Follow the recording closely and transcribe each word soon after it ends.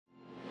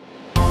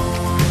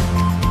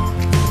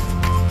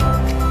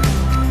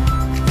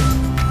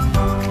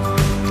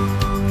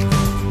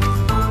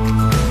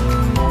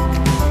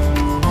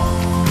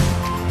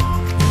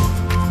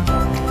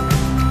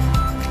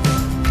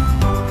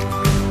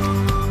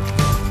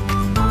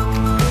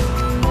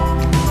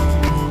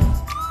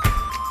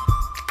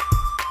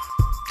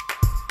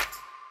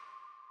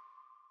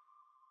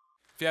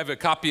If you have a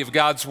copy of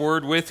God's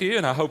Word with you,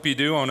 and I hope you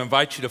do, I want to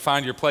invite you to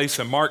find your place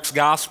in Mark's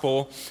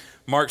Gospel.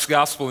 Mark's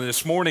Gospel, and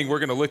this morning we're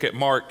going to look at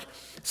Mark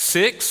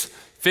 6,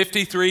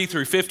 53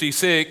 through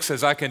 56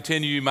 as I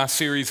continue my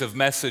series of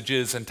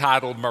messages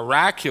entitled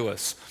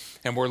Miraculous.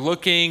 And we're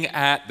looking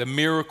at the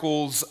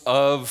miracles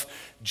of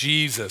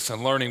Jesus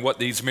and learning what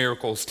these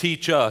miracles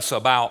teach us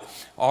about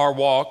our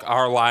walk,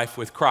 our life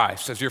with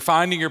Christ. As you're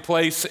finding your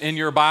place in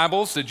your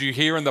Bibles, did you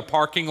hear in the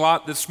parking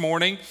lot this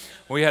morning,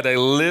 we had a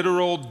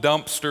literal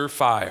dumpster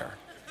fire.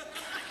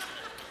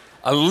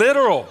 A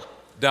literal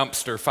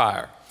dumpster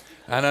fire.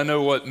 And I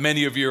know what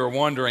many of you are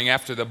wondering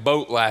after the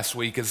boat last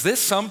week, is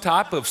this some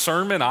type of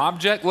sermon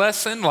object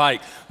lesson?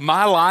 Like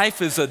my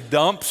life is a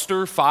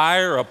dumpster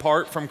fire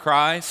apart from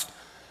Christ?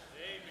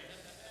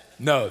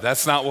 No,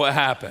 that's not what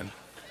happened.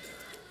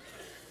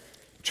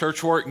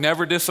 Church work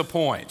never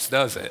disappoints,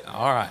 does it?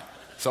 All right,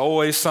 it's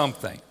always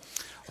something.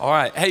 All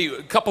right, hey,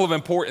 a couple of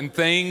important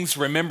things.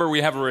 Remember,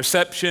 we have a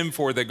reception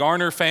for the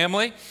Garner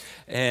family,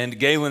 and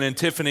Galen and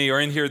Tiffany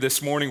are in here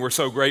this morning. We're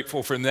so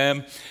grateful for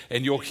them,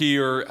 and you'll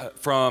hear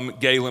from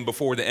Galen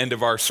before the end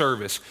of our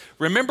service.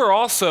 Remember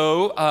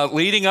also,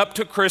 leading up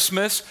to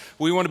Christmas,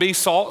 we want to be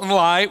salt and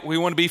light. We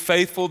want to be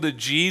faithful to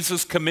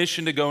Jesus'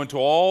 commission to go into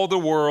all the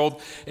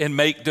world and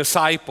make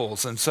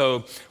disciples. And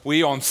so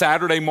we, on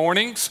Saturday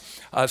mornings,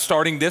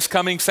 starting this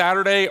coming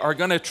Saturday, are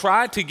going to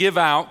try to give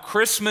out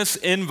Christmas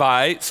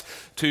invites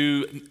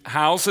to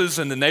houses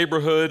in the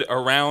neighborhood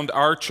around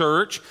our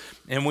church.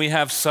 And we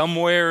have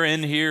somewhere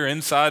in here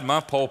inside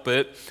my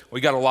pulpit, we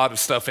got a lot of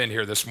stuff in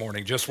here this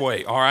morning. Just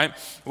wait, all right?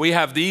 We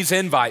have these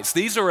invites.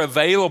 These are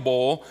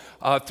available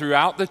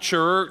throughout the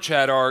church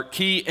at our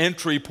key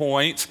entry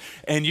points,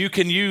 and you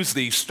can use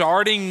these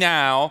starting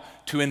now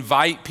to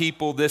invite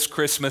people this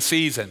Christmas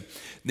season.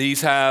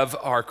 These have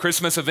our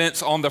Christmas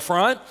events on the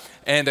front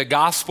and a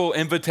gospel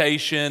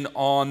invitation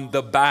on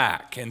the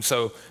back. And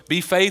so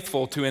be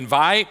faithful to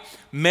invite.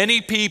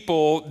 Many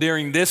people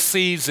during this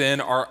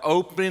season are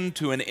open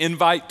to an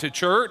invite to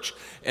church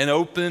and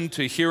open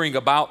to hearing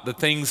about the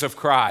things of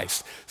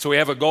Christ. So we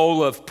have a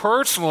goal of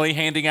personally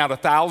handing out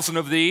 1,000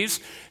 of these.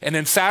 And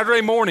then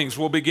Saturday mornings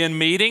we'll begin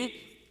meeting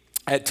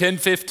at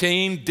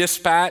 10:15,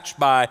 dispatch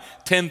by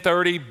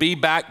 10:30, be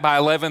back by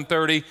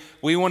 11:30.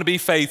 We want to be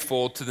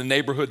faithful to the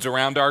neighborhoods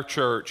around our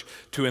church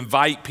to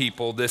invite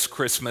people this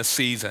Christmas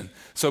season.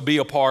 So be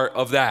a part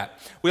of that.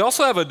 We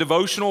also have a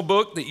devotional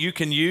book that you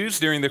can use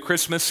during the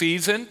Christmas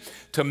season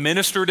to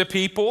minister to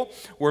people.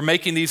 We're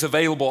making these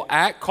available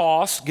at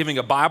cost, giving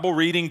a Bible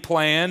reading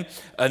plan,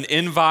 an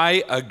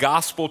invite, a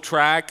gospel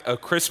tract, a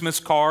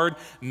Christmas card,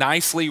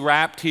 nicely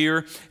wrapped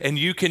here, and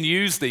you can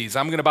use these.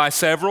 I'm going to buy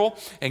several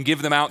and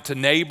give them out to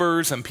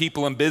neighbors and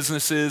people and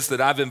businesses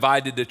that I've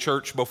invited to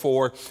church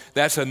before.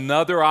 That's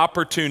another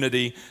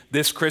opportunity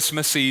this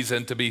Christmas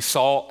season to be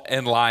salt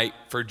and light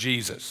for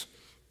Jesus.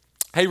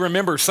 Hey,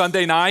 remember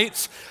Sunday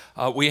nights,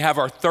 we have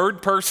our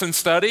third person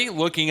study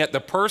looking at the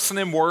person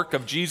and work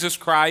of Jesus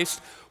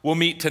Christ. We'll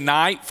meet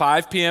tonight,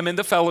 5 p.m. in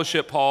the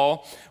fellowship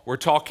hall. We're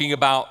talking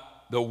about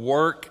the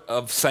work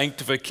of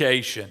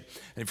sanctification.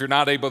 And if you're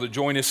not able to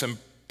join us in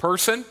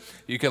person,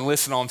 you can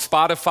listen on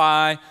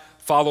Spotify,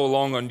 follow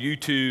along on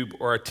YouTube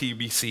or a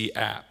TBC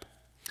app.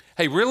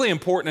 Hey, really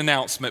important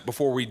announcement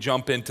before we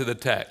jump into the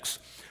text.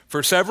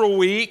 For several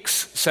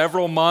weeks,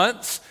 several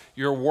months,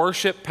 your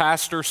worship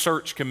pastor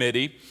search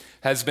committee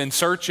has been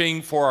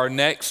searching for our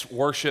next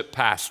worship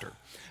pastor.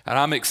 And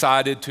I'm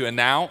excited to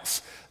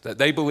announce that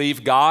they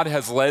believe God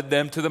has led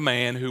them to the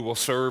man who will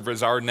serve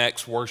as our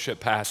next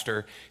worship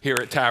pastor here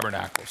at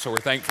Tabernacle. So we're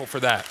thankful for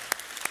that.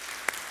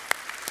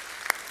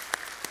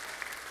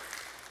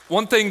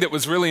 One thing that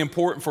was really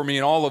important for me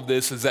in all of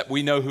this is that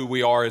we know who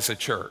we are as a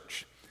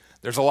church.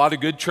 There's a lot of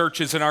good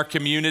churches in our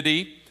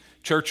community,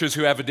 churches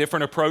who have a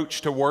different approach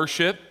to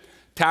worship.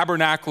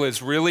 Tabernacle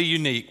is really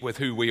unique with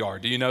who we are.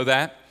 Do you know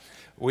that?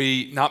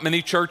 Not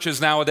many churches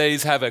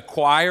nowadays have a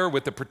choir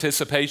with the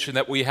participation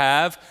that we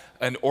have,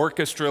 an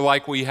orchestra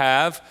like we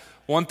have.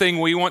 One thing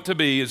we want to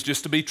be is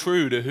just to be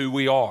true to who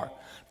we are.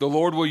 The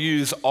Lord will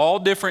use all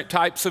different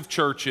types of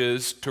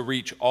churches to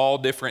reach all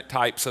different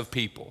types of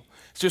people.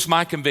 It's just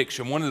my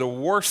conviction. One of the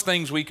worst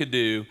things we could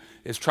do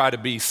is try to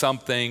be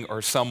something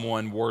or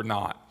someone we're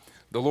not.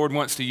 The Lord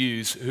wants to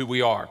use who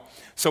we are.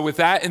 So with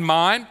that in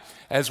mind,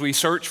 as we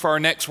search for our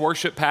next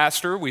worship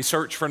pastor, we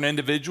search for an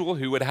individual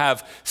who would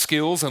have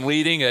skills in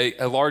leading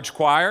a large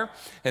choir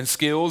and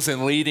skills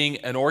in leading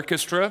an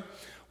orchestra.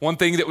 One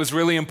thing that was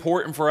really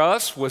important for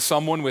us was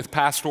someone with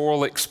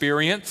pastoral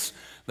experience.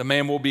 The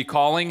man we'll be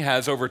calling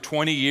has over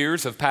 20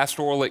 years of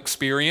pastoral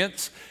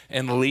experience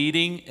and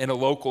leading in a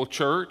local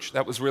church.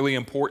 That was really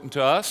important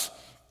to us.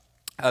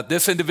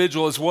 This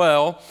individual as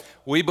well,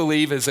 we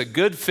believe, is a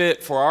good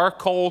fit for our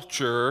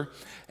culture,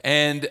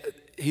 and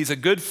he's a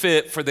good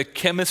fit for the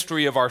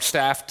chemistry of our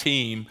staff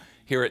team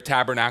here at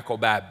Tabernacle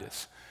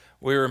Baptist.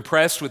 We're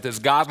impressed with his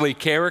godly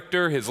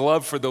character, his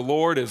love for the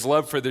Lord, his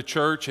love for the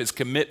church, his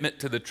commitment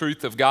to the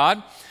truth of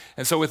God.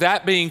 And so with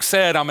that being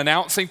said, I'm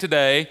announcing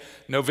today,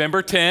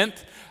 November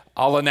 10th.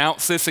 I'll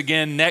announce this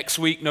again next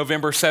week,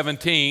 November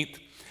 17th.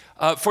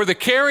 For the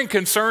care and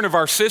concern of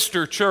our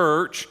sister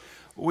church,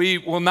 we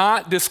will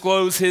not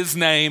disclose his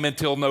name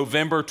until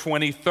November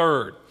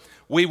 23rd.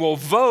 We will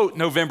vote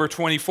November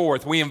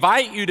 24th. We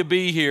invite you to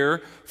be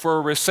here for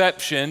a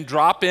reception.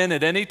 Drop in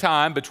at any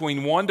time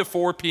between 1 to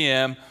 4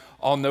 p.m.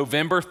 on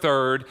November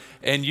 3rd,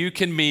 and you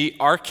can meet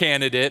our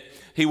candidate.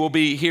 He will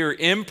be here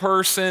in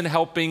person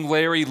helping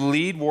Larry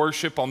lead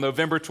worship on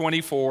November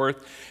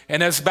 24th.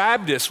 And as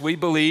Baptists, we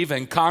believe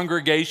in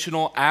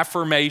congregational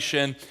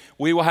affirmation.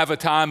 We will have a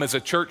time as a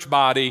church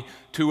body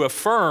to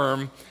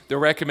affirm the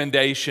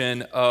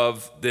recommendation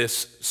of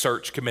this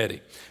search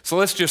committee. So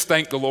let's just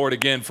thank the Lord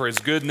again for his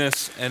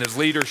goodness and his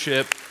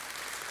leadership.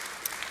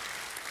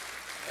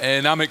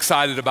 And I'm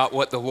excited about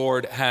what the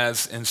Lord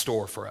has in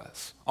store for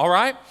us. All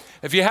right?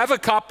 If you have a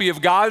copy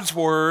of God's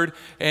Word,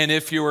 and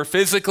if you are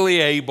physically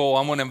able,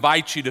 I want to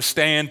invite you to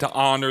stand to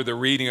honor the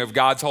reading of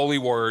God's holy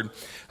Word.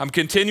 I'm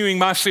continuing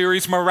my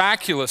series,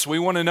 Miraculous. We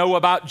want to know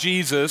about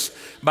Jesus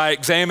by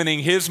examining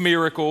his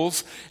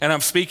miracles, and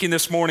I'm speaking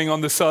this morning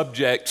on the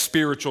subject,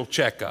 Spiritual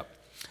Checkup.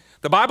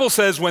 The Bible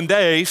says when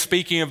they,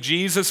 speaking of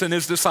Jesus and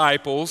his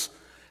disciples,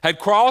 had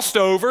crossed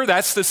over,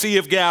 that's the Sea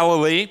of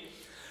Galilee,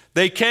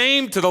 they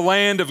came to the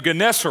land of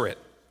Gennesaret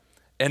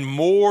and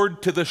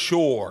moored to the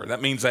shore. That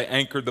means they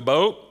anchored the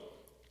boat.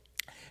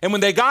 And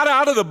when they got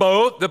out of the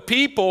boat, the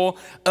people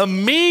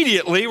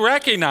immediately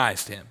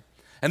recognized him.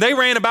 And they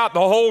ran about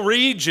the whole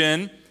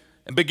region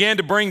and began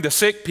to bring the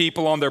sick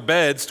people on their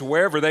beds to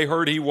wherever they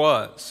heard he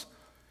was.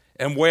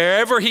 And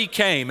wherever he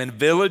came, in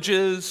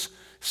villages,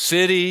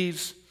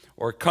 cities,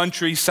 or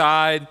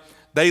countryside,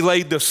 they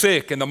laid the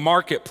sick in the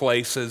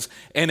marketplaces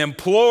and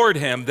implored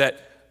him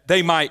that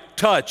they might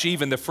touch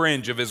even the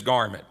fringe of his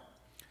garment.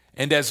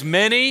 And as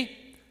many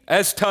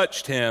as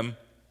touched him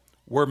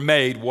were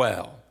made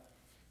well.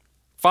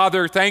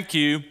 Father, thank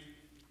you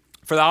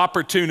for the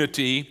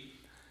opportunity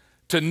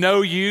to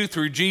know you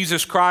through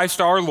Jesus Christ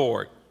our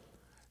Lord.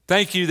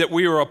 Thank you that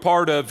we are a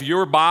part of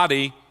your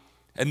body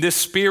and this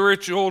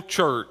spiritual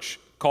church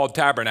called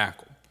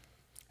Tabernacle.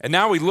 And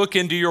now we look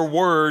into your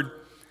word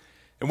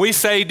and we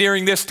say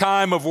during this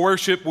time of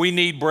worship, we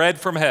need bread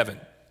from heaven.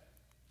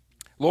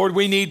 Lord,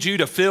 we need you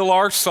to fill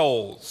our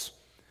souls.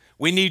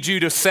 We need you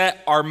to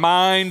set our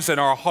minds and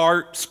our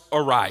hearts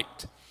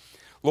aright.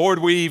 Lord,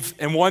 we've,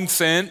 in one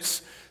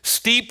sense,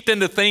 steeped in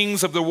the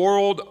things of the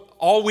world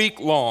all week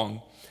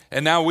long,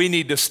 and now we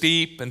need to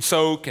steep and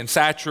soak and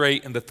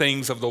saturate in the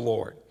things of the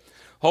Lord.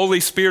 Holy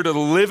Spirit of the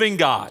living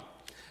God,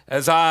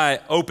 as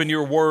I open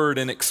your word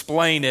and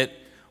explain it,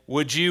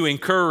 would you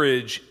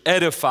encourage,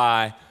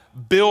 edify,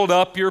 build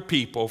up your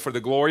people for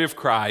the glory of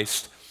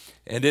Christ?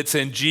 And it's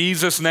in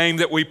Jesus' name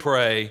that we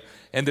pray.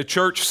 And the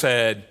church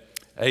said,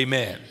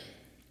 amen.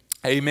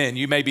 Amen.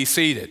 You may be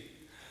seated.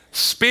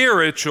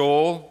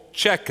 Spiritual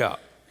checkup.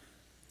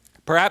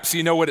 Perhaps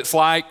you know what it's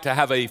like to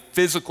have a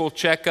physical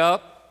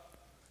checkup,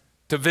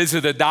 to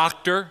visit a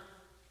doctor.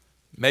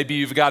 Maybe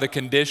you've got a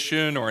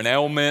condition or an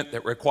ailment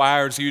that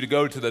requires you to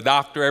go to the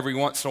doctor every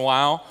once in a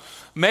while.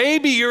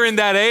 Maybe you're in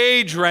that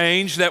age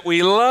range that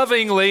we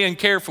lovingly and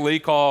carefully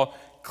call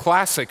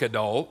classic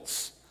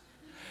adults,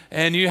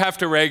 and you have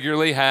to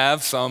regularly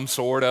have some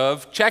sort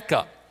of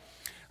checkup.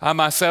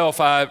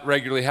 I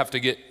regularly have to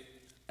get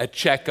a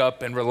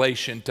checkup in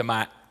relation to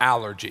my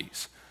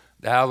allergies.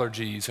 The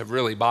allergies have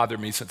really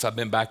bothered me since I've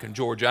been back in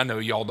Georgia. I know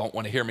y'all don't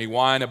want to hear me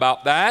whine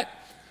about that,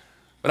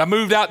 but I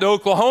moved out to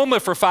Oklahoma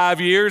for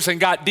 5 years and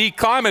got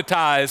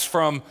declimatized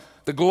from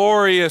the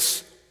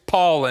glorious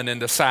pollen in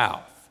the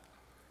South.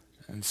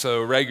 And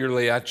so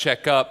regularly I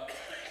check up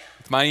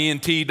with my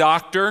ENT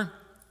doctor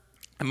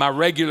and my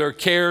regular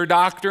care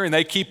doctor, and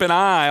they keep an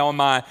eye on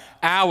my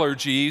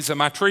allergies and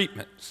my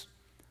treatments.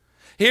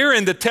 Here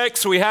in the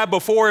text we have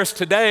before us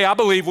today, I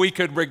believe we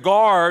could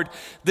regard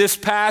this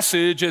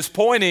passage as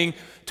pointing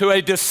to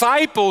a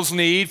disciple's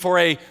need for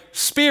a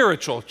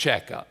spiritual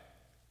checkup.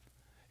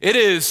 It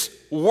is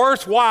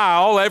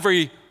worthwhile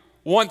every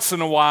once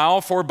in a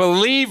while for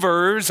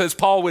believers, as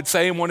Paul would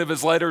say in one of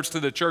his letters to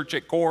the church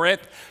at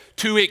Corinth,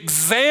 to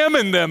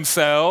examine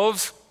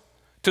themselves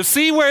to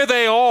see where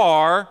they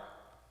are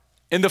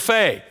in the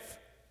faith.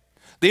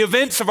 The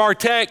events of our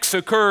text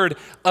occurred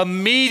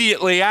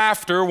immediately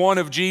after one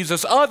of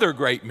Jesus' other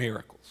great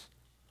miracles.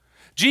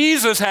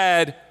 Jesus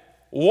had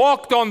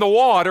walked on the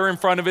water in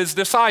front of his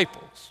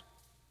disciples.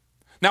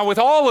 Now, with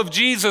all of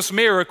Jesus'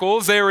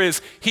 miracles, there is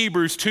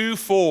Hebrews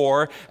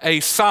 2:4, a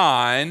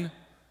sign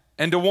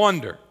and a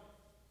wonder.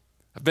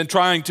 I've been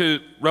trying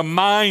to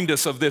remind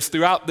us of this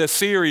throughout this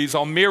series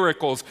on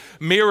miracles.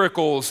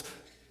 Miracles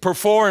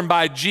performed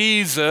by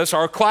Jesus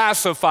are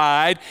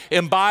classified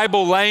in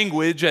Bible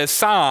language as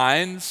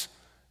signs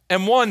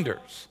and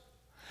wonders.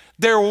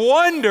 They're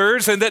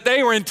wonders in that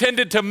they were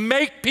intended to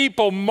make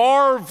people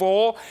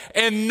marvel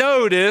and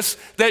notice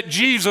that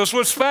Jesus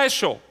was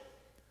special.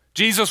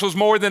 Jesus was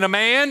more than a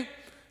man,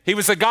 he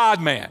was a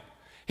God-man.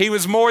 He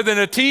was more than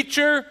a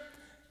teacher,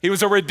 he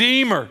was a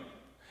redeemer.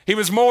 He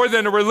was more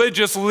than a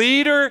religious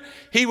leader,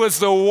 he was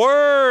the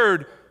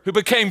Word who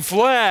became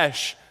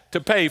flesh to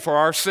pay for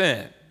our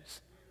sins.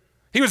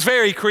 He was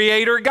very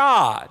creator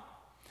God.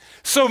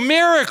 So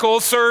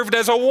miracles served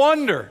as a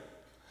wonder.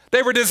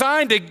 They were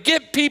designed to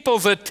get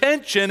people's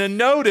attention and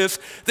notice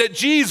that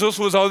Jesus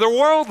was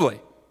otherworldly.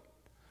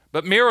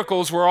 But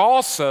miracles were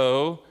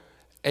also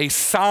a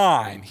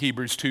sign,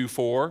 Hebrews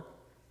 2:4.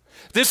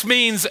 This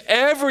means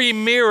every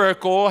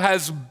miracle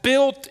has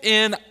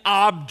built-in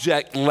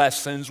object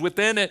lessons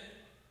within it.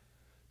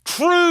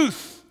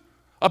 Truth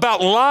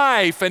about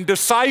life and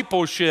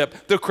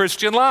discipleship, the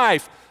Christian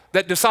life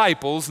that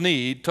disciples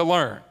need to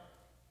learn.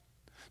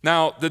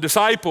 Now, the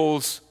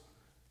disciples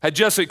had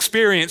just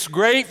experienced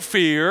great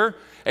fear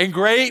and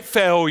great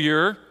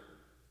failure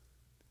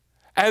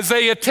as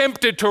they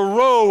attempted to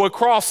row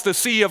across the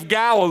Sea of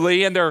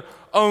Galilee in their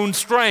own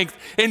strength.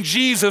 And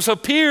Jesus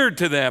appeared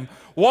to them,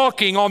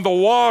 walking on the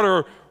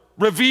water,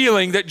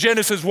 revealing that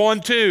Genesis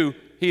 1:2,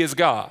 He is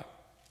God.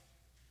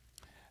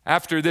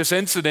 After this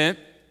incident,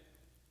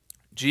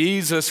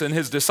 Jesus and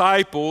His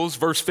disciples,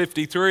 verse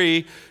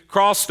 53,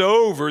 crossed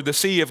over the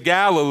Sea of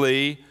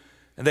Galilee,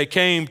 and they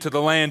came to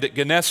the land at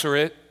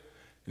Gennesaret.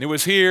 And it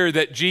was here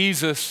that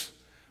Jesus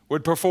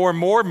would perform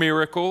more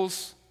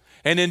miracles,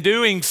 and in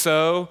doing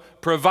so,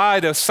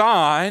 provide a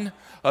sign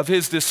of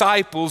His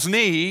disciples'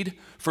 need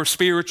for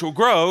spiritual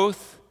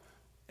growth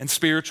and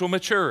spiritual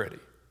maturity.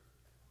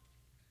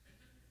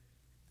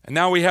 And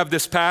now we have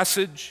this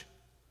passage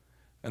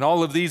and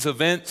all of these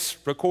events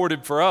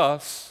recorded for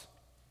us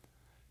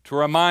to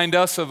remind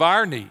us of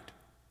our need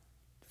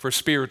for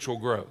spiritual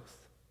growth,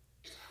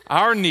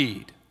 our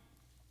need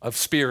of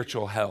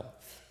spiritual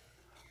health,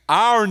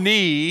 our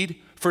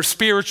need for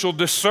spiritual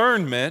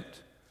discernment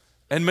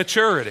and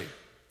maturity.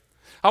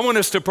 I want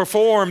us to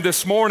perform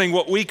this morning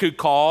what we could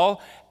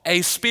call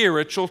a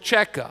spiritual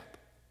checkup.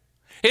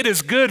 It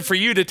is good for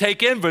you to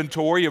take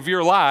inventory of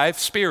your life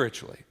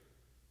spiritually.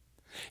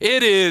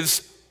 It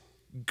is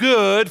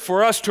good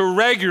for us to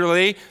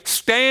regularly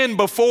stand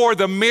before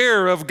the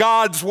mirror of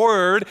God's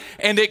Word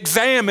and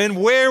examine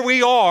where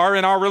we are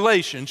in our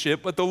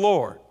relationship with the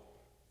Lord.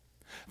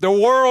 The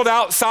world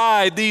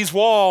outside these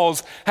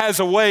walls has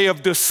a way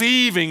of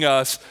deceiving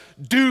us,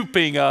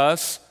 duping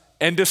us,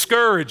 and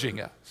discouraging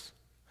us.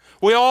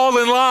 We all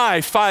in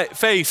life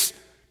face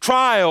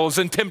trials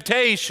and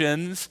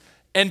temptations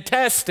and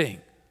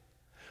testing.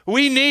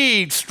 We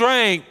need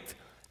strength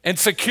and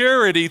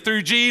security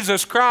through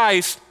Jesus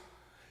Christ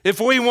if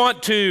we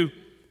want to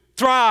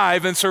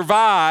thrive and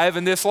survive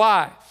in this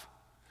life.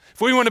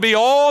 If we want to be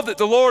all that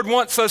the Lord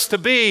wants us to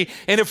be,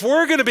 and if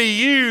we're going to be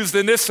used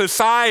in this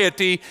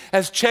society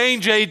as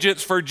change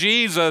agents for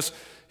Jesus,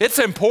 it's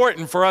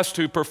important for us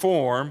to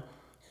perform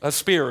a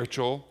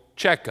spiritual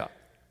checkup.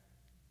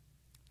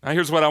 Now,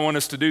 here's what I want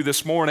us to do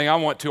this morning. I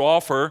want to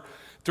offer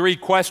 3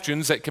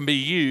 questions that can be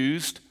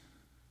used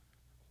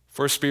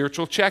for a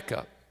spiritual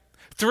checkup.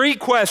 3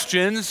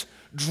 questions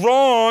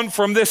drawn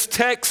from this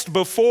text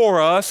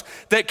before us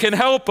that can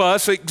help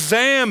us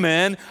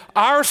examine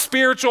our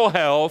spiritual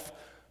health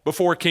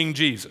before King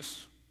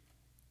Jesus.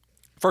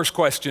 First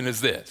question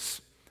is this: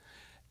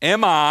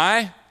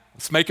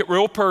 let's make it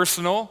real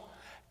personal,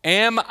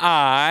 am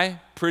I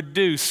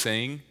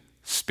producing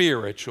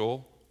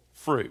spiritual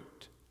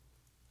fruit?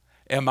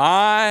 Am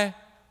I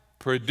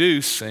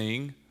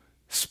producing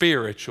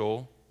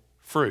spiritual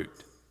fruit?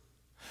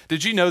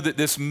 Did you know that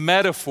this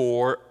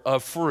metaphor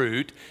of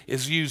fruit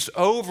is used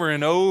over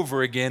and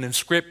over again in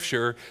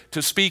Scripture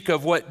to speak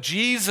of what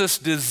Jesus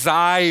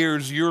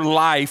desires your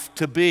life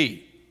to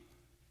be?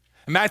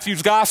 In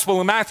Matthew's Gospel,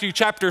 in Matthew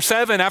chapter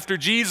 7, after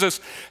Jesus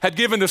had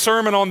given the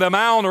Sermon on the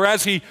Mount, or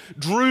as He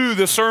drew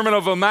the Sermon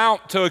on the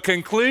Mount to a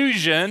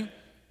conclusion,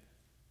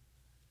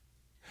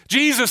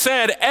 Jesus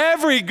said,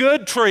 every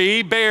good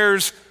tree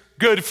bears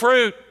good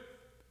fruit,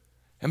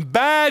 and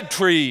bad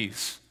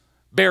trees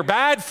bear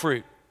bad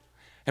fruit.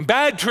 And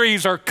bad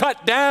trees are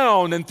cut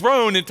down and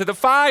thrown into the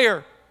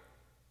fire.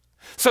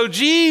 So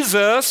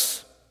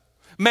Jesus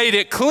made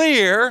it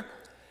clear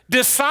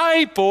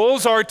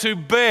disciples are to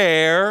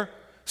bear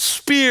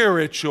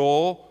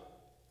spiritual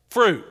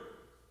fruit.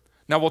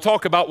 Now, we'll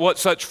talk about what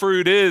such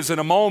fruit is in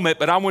a moment,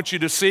 but I want you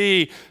to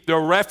see the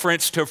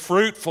reference to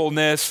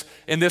fruitfulness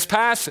in this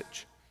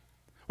passage.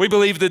 We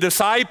believe the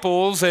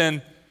disciples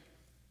in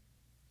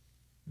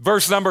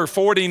verse number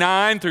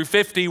 49 through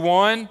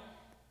 51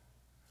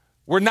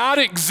 were not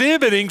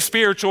exhibiting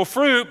spiritual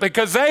fruit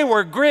because they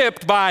were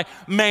gripped by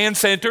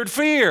man-centered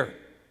fear.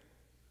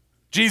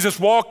 Jesus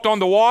walked on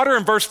the water,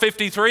 and verse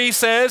 53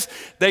 says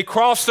they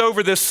crossed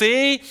over the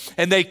sea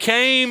and they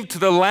came to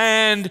the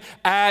land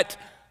at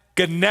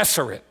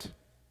Gennesaret.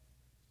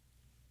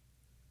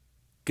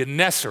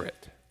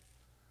 Gennesaret.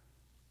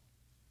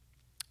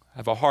 I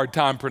have a hard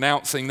time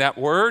pronouncing that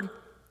word.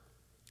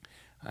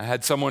 I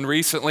had someone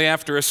recently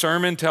after a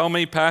sermon tell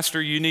me,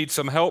 "Pastor, you need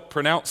some help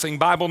pronouncing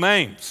Bible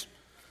names.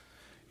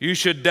 You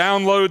should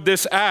download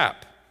this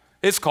app.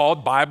 It's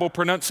called Bible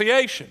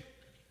Pronunciation."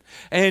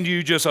 And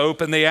you just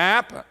open the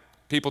app.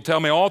 People tell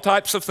me all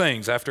types of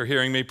things after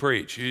hearing me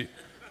preach. You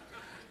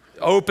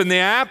open the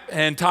app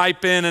and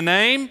type in a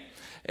name,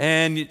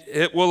 and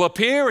it will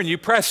appear, and you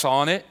press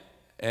on it,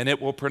 and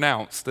it will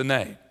pronounce the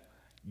name.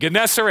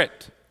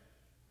 Gennesaret.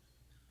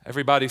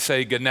 Everybody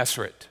say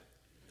Gennesaret.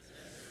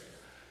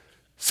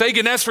 Say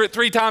Gennesaret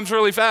 3 times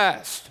really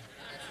fast.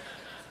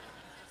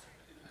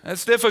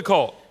 That's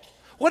difficult.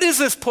 What is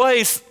this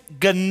place,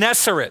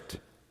 Gennesaret?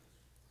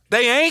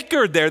 They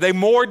anchored there. They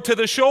moored to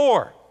the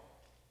shore.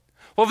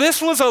 Well,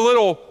 this was a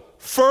little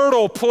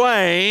fertile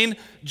plain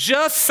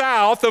just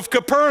south of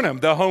Capernaum,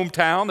 the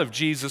hometown of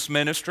Jesus'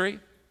 ministry.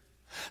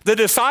 The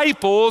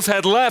disciples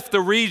had left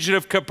the region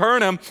of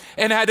Capernaum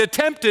and had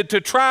attempted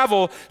to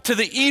travel to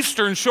the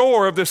eastern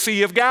shore of the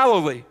Sea of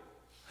Galilee.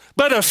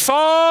 But a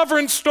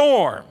sovereign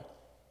storm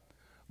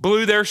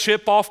blew their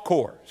ship off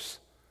course.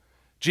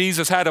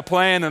 Jesus had a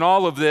plan in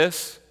all of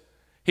this.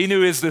 He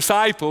knew his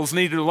disciples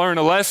needed to learn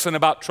a lesson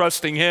about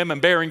trusting him and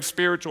bearing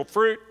spiritual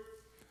fruit.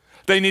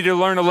 They needed to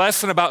learn a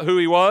lesson about who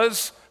he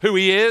was, who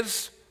he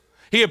is.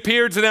 He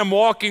appeared to them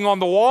walking on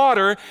the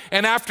water,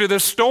 and after the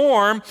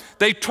storm,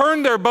 they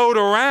turned their boat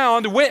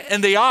around, went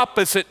in the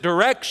opposite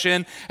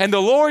direction, and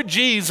the Lord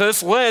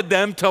Jesus led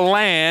them to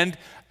land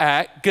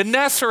at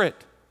Gennesaret,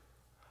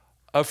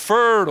 a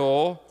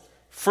fertile,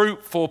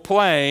 fruitful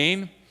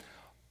plain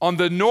on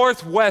the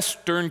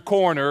northwestern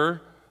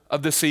corner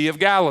of the Sea of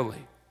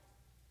Galilee.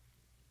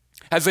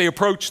 As they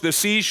approached the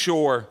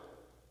seashore,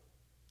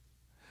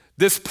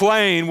 this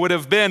plain would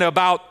have been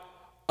about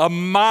a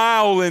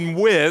mile in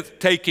width,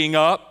 taking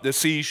up the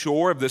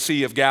seashore of the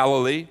Sea of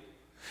Galilee.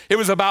 It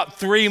was about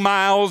 3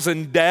 miles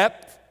in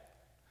depth.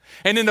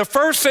 And in the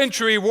first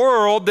century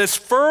world, this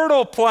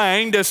fertile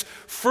plain, this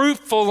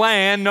fruitful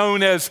land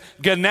known as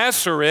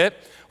Gennesaret,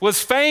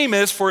 was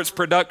famous for its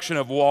production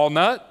of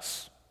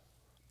walnuts,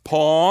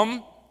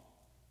 palm,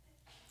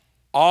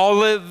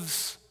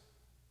 olives,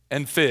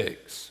 and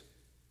figs.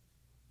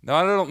 Now,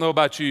 I don't know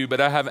about you, but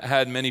I haven't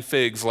had many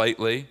figs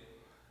lately.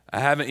 I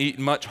haven't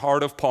eaten much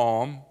heart of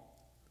palm.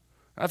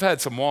 I've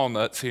had some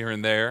walnuts here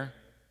and there.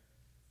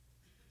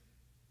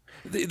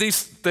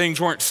 These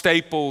things aren't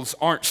staples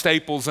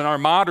in our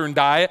modern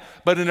diet,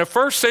 but in the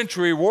first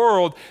century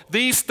world,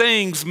 these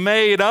things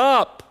made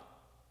up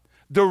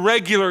the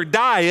regular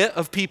diet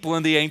of people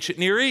in the ancient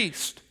Near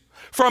East.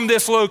 From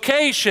this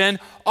location,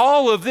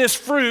 all of this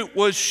fruit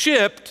was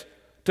shipped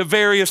to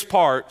various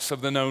parts of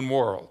the known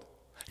world.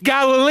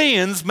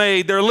 Galileans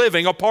made their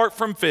living, apart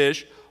from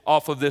fish,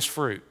 off of this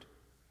fruit.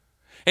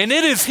 And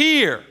it is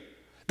here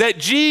that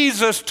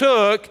Jesus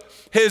took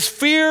his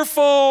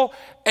fearful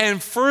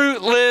and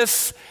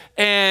fruitless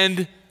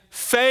and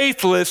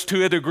faithless,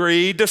 to a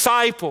degree,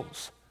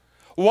 disciples.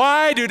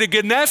 Why do the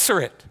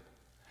Gennesaret?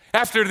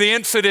 After the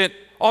incident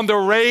on the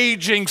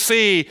raging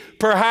sea,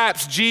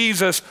 perhaps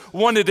Jesus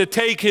wanted to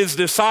take his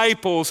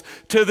disciples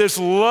to this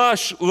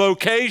lush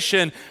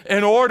location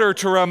in order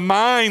to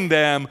remind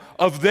them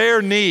of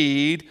their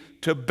need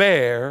to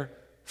bear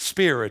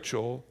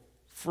spiritual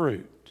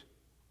fruit.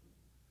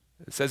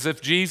 It's as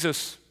if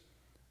Jesus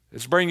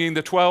is bringing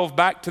the 12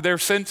 back to their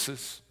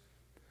senses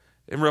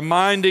and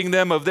reminding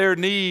them of their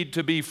need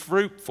to be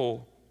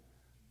fruitful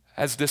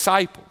as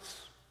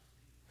disciples.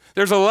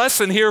 There's a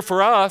lesson here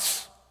for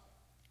us.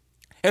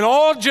 In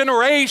all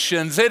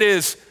generations, it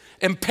is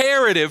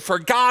imperative for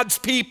God's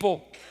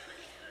people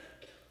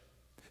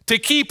to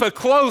keep a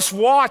close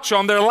watch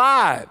on their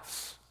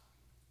lives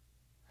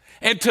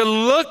and to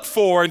look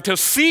for and to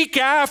seek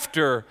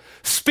after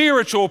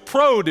spiritual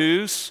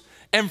produce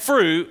and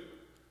fruit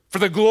for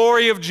the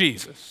glory of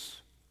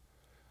Jesus.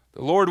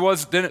 The Lord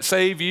didn't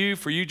save you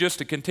for you just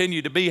to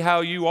continue to be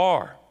how you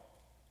are.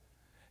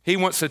 He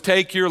wants to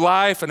take your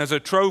life, and as a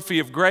trophy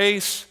of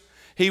grace,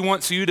 he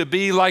wants you to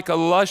be like a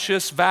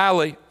luscious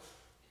valley,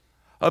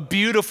 a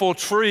beautiful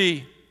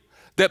tree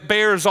that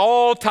bears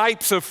all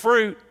types of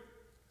fruit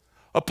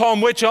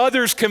upon which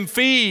others can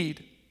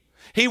feed.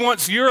 He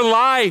wants your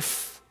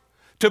life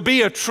to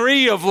be a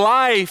tree of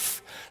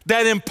life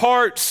that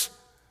imparts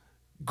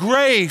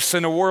grace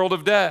in a world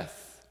of death.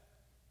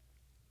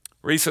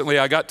 Recently,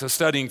 I got to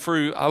studying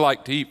fruit. I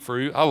like to eat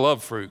fruit. I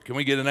love fruit. Can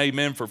we get an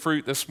amen for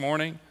fruit this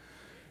morning?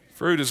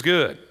 Fruit is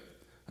good.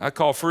 I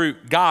call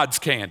fruit God's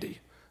candy.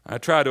 I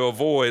try to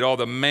avoid all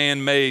the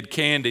man-made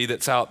candy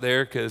that's out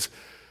there because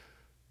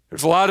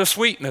there's a lot of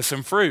sweetness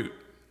in fruit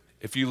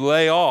if you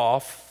lay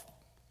off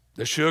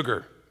the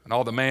sugar and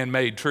all the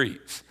man-made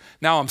treats.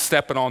 Now I'm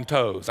stepping on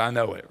toes. I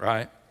know it,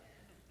 right?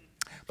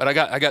 But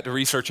I got to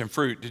researching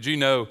fruit. Did you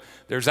know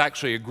there's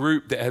actually a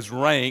group that has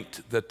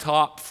ranked the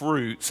top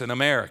fruits in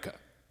America?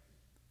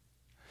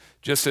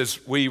 Just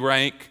as we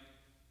rank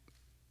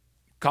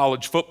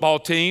college football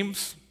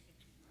teams,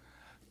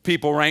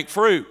 people rank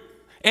fruit.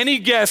 Any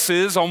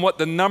guesses on what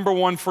the number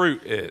one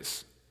fruit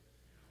is?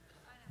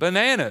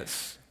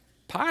 Bananas.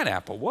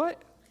 Pineapple, what?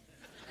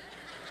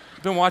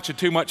 You've been watching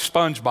too much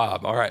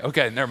SpongeBob. All right,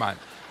 okay, never mind.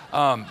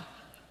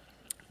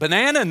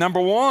 Banana,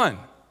 number one.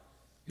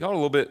 Y'all a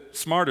little bit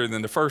smarter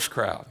than the first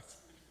crowd.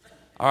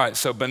 All right,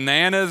 so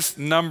bananas,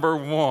 number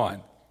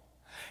one.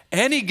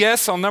 Any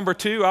guess on number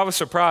two? I was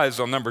surprised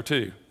on number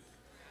two.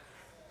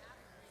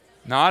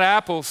 Not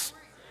apples.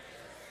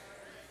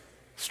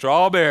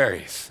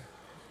 Strawberries.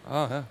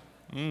 Oh,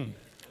 yeah.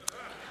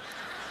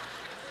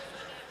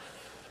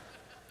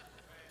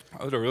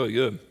 Those are really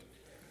good.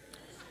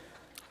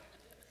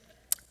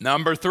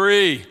 Number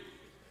 3.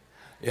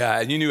 Yeah,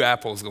 and you knew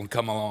apple was going to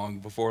come along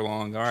before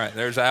long. All right,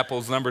 there's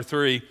apples, number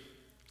 3.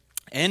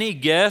 Any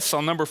guess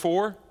on number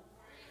 4?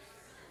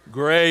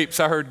 Grapes.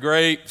 I heard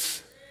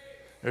grapes.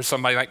 There's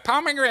somebody like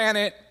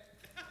pomegranate.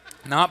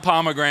 Not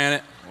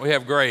pomegranate. We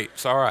have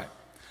grapes. All right.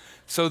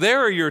 So there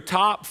are your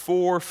top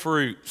 4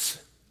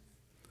 fruits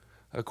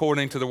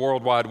according to the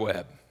World Wide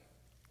Web.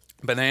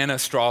 Banana,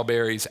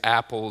 strawberries,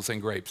 apples,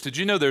 and grapes. Did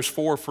you know there's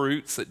 4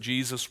 fruits that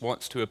Jesus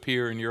wants to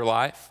appear in your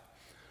life?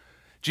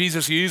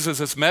 Jesus uses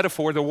this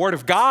metaphor, the Word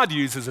of God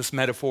uses this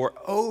metaphor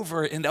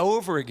over and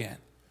over again.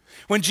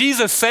 When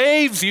Jesus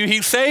saves you,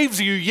 He saves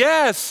you,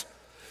 yes,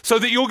 so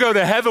that you'll go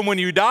to heaven when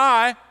you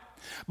die.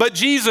 But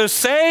Jesus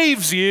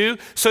saves you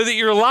so that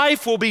your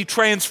life will be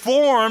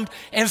transformed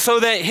and so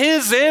that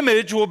His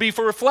image will be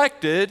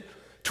reflected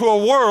to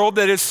a world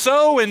that is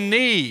so in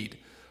need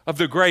of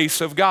the grace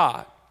of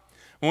God.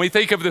 When we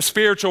think of the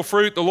spiritual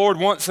fruit the Lord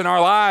wants in our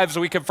lives,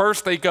 we can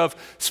first think of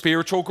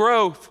spiritual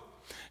growth.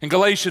 In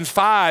Galatians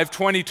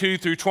 5:22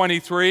 through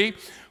 23,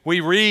 we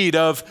read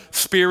of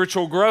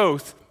spiritual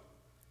growth.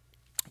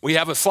 We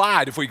have a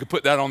slide, if we could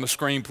put that on the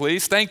screen,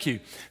 please. Thank you.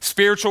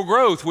 Spiritual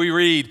growth, we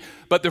read,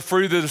 but the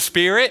fruit of the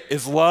Spirit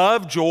is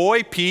love,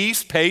 joy,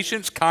 peace,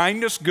 patience,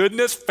 kindness,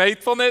 goodness,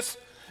 faithfulness,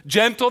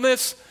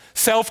 gentleness,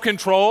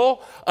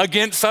 self-control.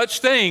 Against such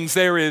things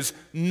there is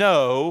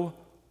no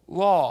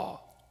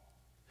law.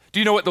 Do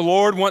you know what the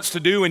Lord wants to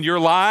do in your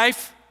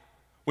life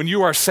when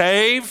you are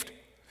saved?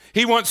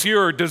 He wants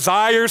your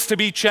desires to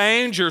be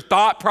changed, your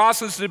thought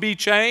process to be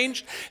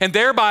changed, and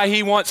thereby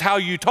He wants how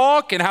you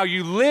talk and how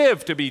you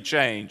live to be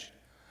changed,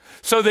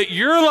 so that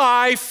your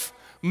life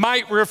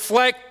might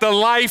reflect the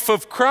life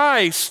of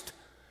Christ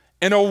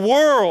in a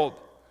world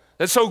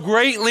that so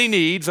greatly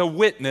needs a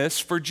witness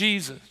for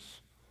Jesus.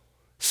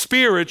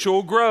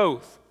 Spiritual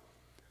growth.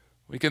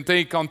 We can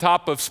think on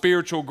top of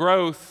spiritual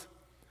growth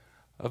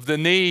of the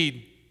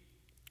need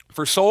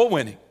for soul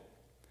winning.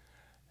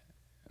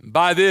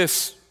 By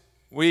this,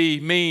 we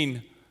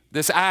mean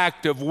this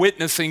act of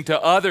witnessing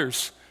to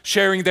others,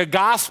 sharing the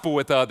gospel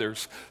with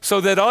others,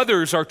 so that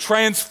others are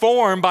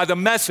transformed by the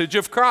message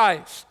of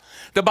Christ.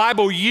 The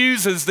Bible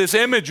uses this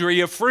imagery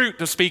of fruit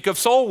to speak of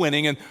soul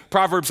winning. In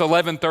Proverbs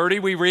 11:30,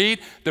 we read,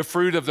 "The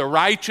fruit of the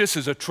righteous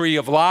is a tree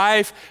of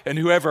life, and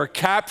whoever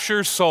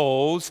captures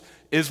souls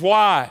is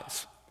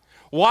wise."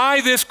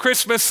 Why this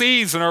Christmas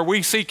season are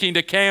we seeking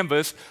to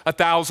canvass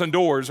 1,000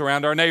 doors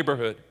around our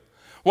neighborhood?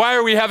 Why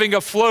are we having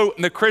a float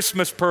in the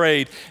Christmas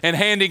parade and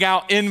handing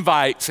out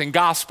invites and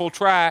gospel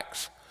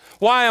tracts?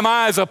 Why am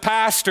I, as a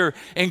pastor,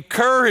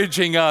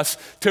 encouraging us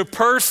to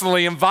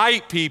personally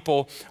invite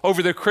people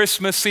over the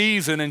Christmas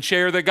season and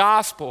share the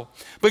gospel?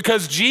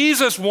 Because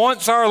Jesus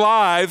wants our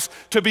lives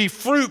to be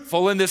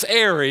fruitful in this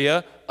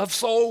area of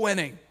soul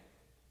winning.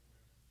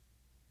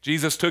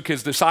 Jesus took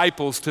His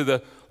disciples to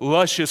the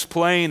luscious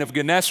plain of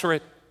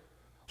Gennesaret,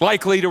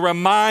 likely to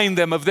remind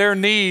them of their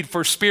need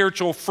for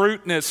spiritual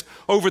fruitness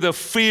over the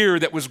fear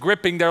that was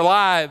gripping their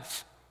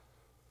lives.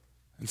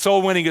 And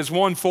soul winning is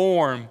one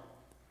form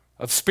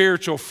of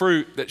spiritual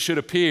fruit that should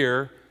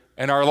appear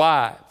in our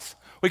lives.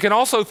 We can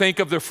also think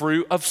of the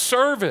fruit of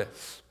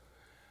service.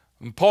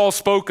 When Paul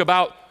spoke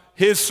about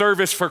his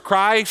service for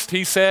Christ,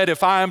 he said,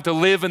 if I am to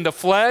live in the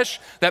flesh,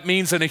 that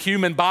means in a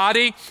human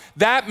body,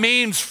 that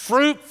means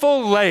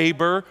fruitful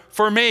labor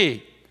for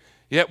me.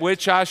 Yet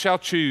which I shall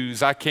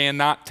choose, I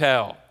cannot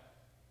tell.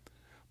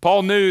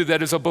 Paul knew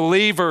that as a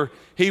believer,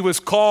 he was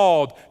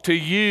called to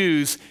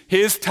use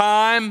his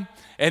time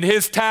and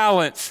his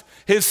talents,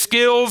 his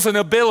skills and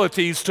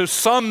abilities to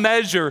some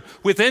measure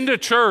within the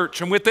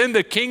church and within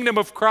the kingdom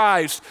of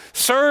Christ,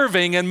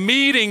 serving and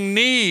meeting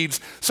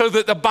needs so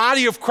that the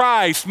body of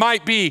Christ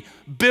might be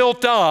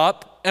built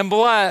up and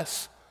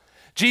blessed.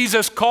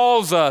 Jesus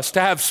calls us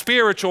to have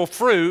spiritual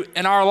fruit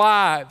in our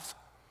lives.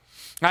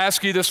 I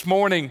ask you this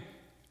morning,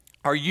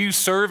 are you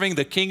serving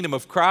the kingdom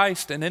of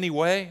Christ in any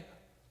way?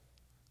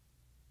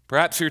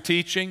 Perhaps you're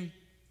teaching.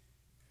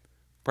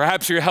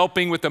 Perhaps you're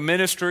helping with the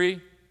ministry,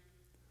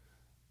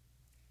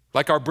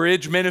 like our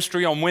bridge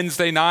ministry on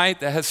Wednesday night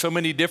that has so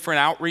many different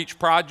outreach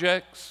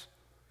projects.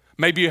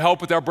 Maybe you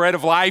help with our Bread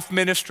of Life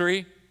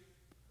ministry.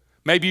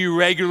 Maybe you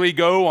regularly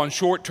go on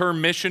short-term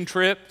mission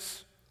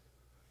trips.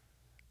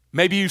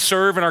 Maybe you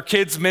serve in our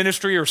kids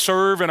ministry or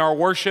serve in our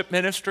worship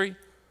ministry.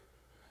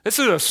 This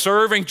is a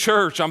serving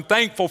church. I'm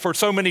thankful for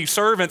so many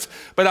servants,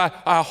 but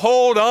I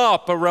hold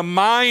up a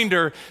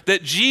reminder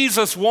that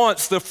Jesus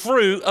wants the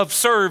fruit of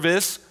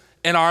service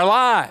in our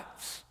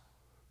lives.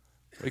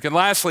 We can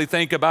lastly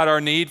think about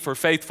our need for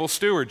faithful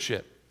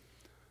stewardship.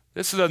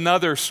 This is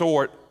another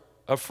sort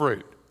of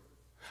fruit.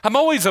 I'm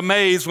always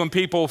amazed when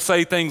people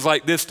say things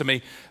like this to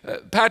me.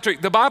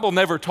 Patrick, the Bible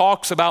never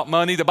talks about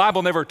money. The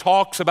Bible never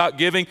talks about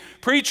giving.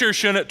 Preachers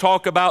shouldn't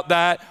talk about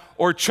that,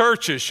 or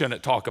churches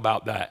shouldn't talk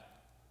about that.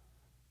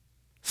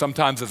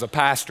 Sometimes as a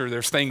pastor,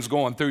 there's things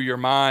going through your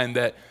mind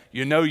that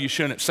you know you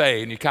shouldn't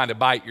say, and you kind of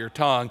bite your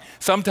tongue.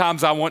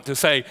 Sometimes I want to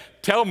say,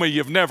 tell me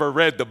you've never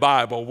read the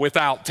Bible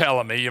without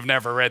telling me you've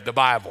never read the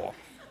Bible.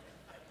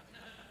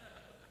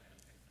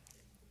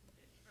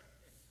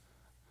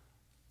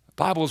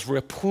 Bible's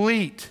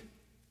replete.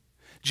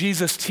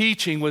 Jesus'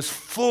 teaching was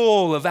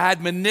full of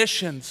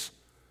admonitions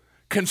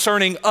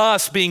concerning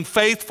us being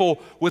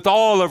faithful with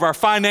all of our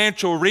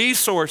financial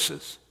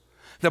resources.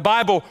 The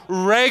Bible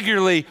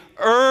regularly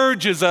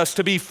urges us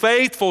to be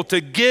faithful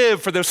to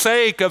give for the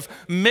sake of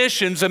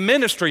missions and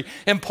ministry.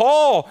 And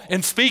Paul,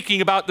 in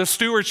speaking about the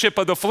stewardship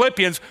of the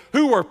Philippians,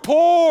 who were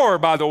poor,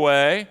 by the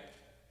way,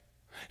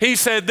 he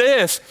said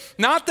this,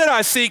 not that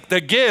I seek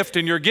the gift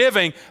in your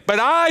giving, but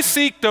I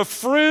seek the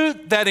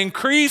fruit that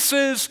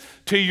increases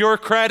to your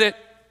credit.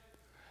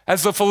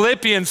 As the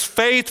Philippians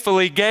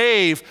faithfully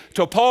gave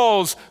to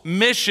Paul's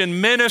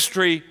mission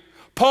ministry,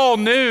 Paul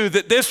knew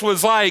that this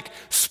was like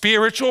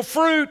spiritual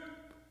fruit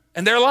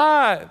in their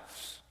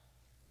lives.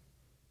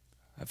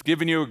 I've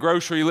given you a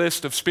grocery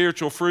list of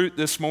spiritual fruit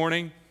this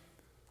morning,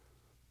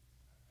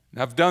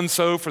 and I've done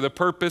so for the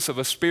purpose of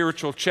a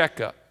spiritual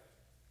checkup.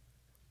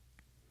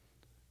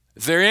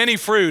 Is there any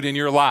fruit in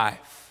your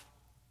life?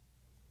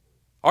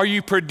 Are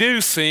you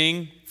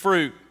producing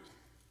fruit?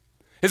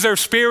 Is there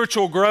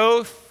spiritual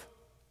growth?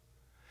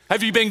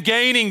 Have you been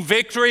gaining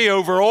victory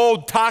over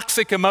old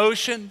toxic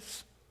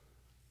emotions?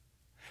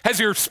 Has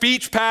your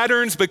speech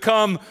patterns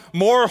become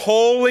more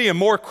holy and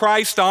more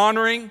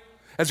Christ-honoring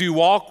as you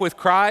walk with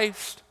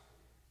Christ?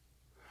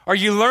 Are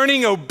you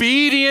learning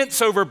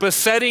obedience over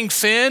besetting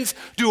sins?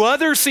 Do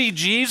others see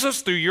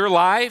Jesus through your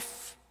life?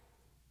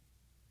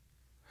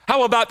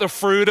 How about the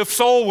fruit of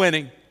soul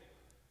winning?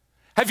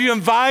 Have you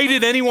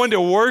invited anyone to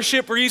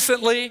worship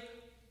recently?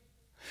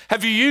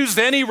 Have you used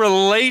any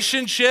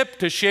relationship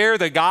to share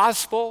the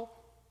gospel?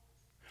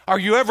 Are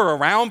you ever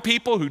around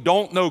people who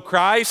don't know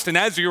Christ? And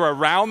as you're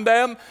around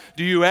them,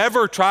 do you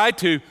ever try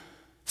to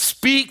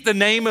speak the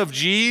name of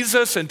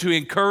Jesus and to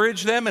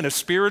encourage them in a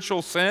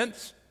spiritual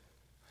sense?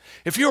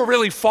 If you're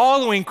really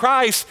following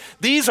Christ,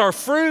 these are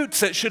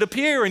fruits that should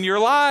appear in your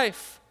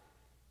life.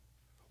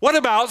 What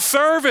about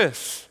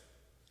service?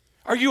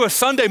 Are you a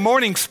Sunday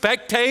morning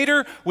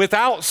spectator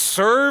without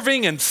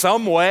serving in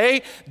some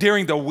way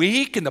during the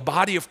week in the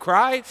body of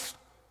Christ?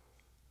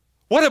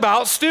 What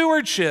about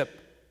stewardship?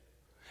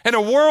 In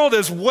a world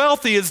as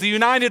wealthy as the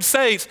United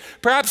States,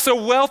 perhaps the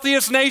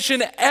wealthiest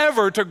nation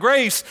ever to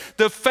grace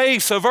the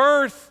face of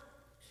earth,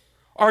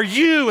 are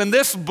you in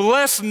this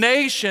blessed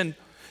nation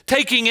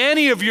taking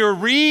any of your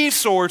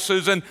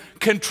resources and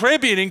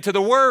contributing to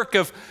the work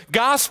of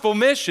gospel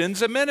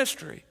missions and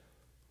ministry?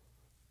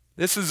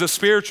 This is a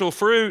spiritual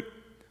fruit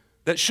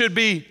that should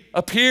be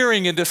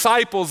appearing in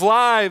disciples'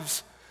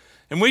 lives.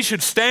 And we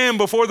should stand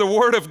before the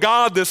Word of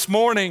God this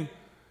morning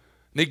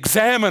and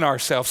examine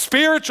ourselves.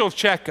 Spiritual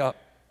checkup.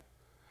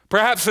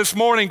 Perhaps this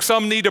morning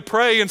some need to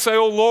pray and say,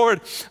 oh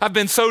Lord, I've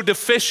been so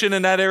deficient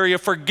in that area.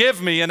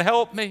 Forgive me and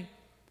help me.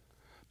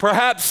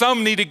 Perhaps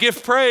some need to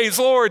give praise.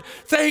 Lord,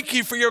 thank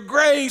you for your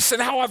grace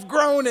and how I've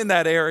grown in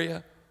that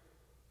area.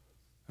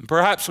 And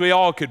perhaps we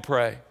all could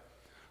pray,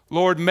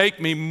 Lord, make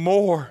me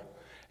more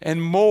and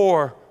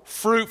more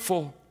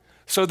fruitful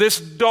so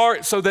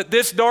that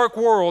this dark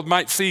world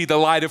might see the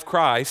light of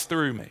Christ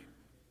through me.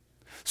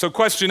 So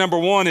question number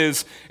one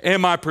is,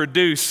 am I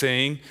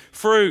producing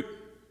fruit?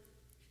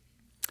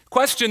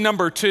 Question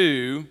number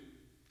two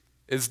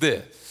is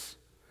this: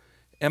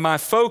 am I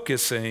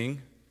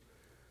focusing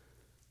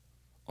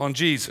on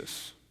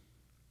Jesus?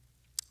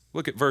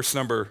 Look at verse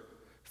number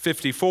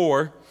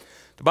 54.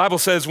 The Bible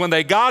says, when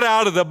they got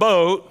out of the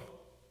boat,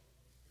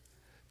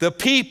 the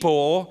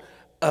people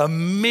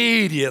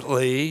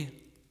immediately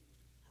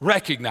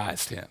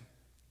recognized him.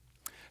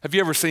 Have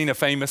you ever seen a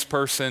famous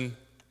person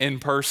in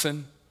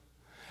person?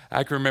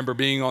 I can remember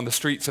being on the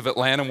streets of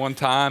Atlanta one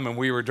time, and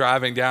we were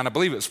driving down, I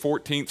believe it was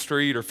 14th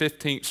Street or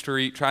 15th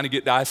Street, trying to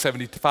get to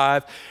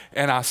I-75,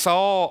 and I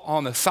saw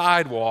on the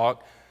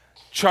sidewalk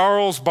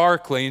Charles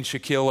Barkley and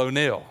Shaquille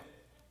O'Neal.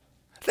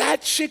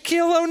 That's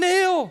Shaquille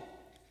O'Neal.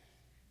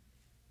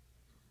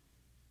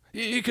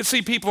 You could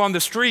see people on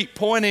the street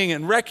pointing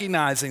and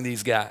recognizing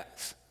these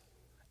guys.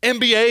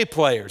 NBA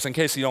players, in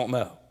case you don't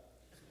know.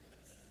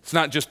 It's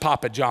not just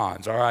Papa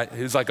John's, all right?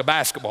 He's like a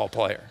basketball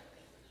player.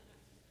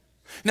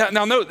 Now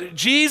note,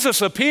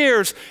 Jesus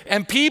appears,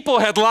 and people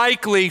had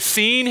likely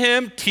seen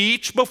him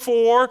teach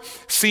before,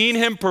 seen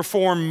him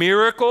perform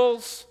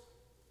miracles.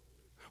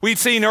 We'd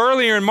seen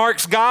earlier in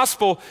Mark's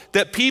gospel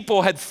that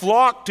people had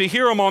flocked to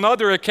hear him on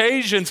other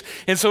occasions,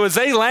 and so as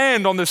they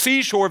land on the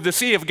seashore of the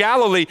Sea of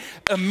Galilee,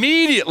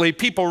 immediately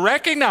people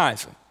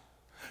recognize him.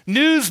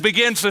 News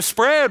begins to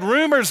spread,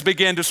 rumors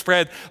begin to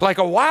spread like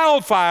a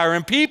wildfire,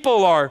 and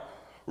people are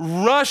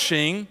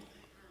rushing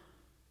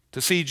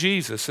to see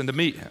Jesus and to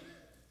meet him.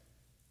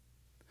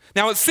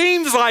 Now, it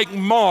seems like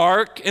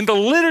Mark, in the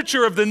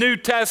literature of the New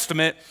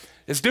Testament,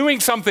 is doing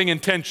something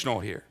intentional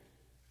here.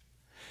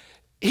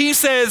 He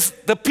says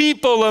the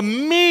people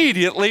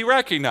immediately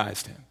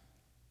recognized him.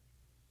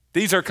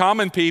 These are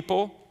common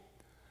people.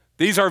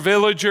 These are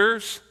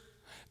villagers.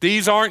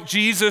 These aren't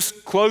Jesus'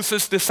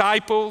 closest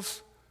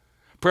disciples.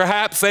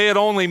 Perhaps they had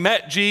only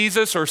met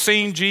Jesus or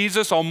seen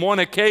Jesus on one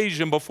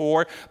occasion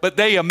before, but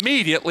they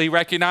immediately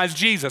recognized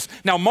Jesus.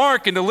 Now,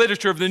 Mark, in the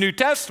literature of the New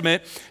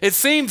Testament, it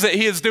seems that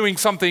he is doing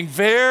something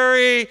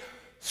very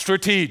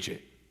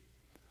strategic.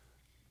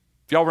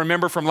 If y'all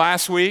remember from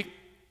last week,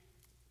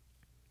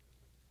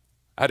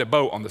 I had a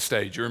boat on the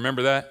stage. You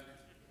remember that?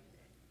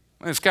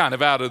 It's kind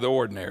of out of the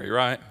ordinary,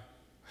 right?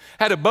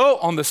 Had a boat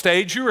on the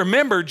stage. You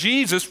remember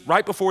Jesus,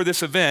 right before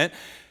this event,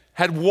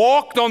 had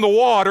walked on the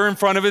water in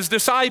front of his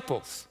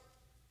disciples.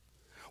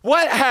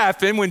 What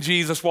happened when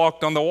Jesus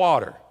walked on the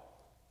water?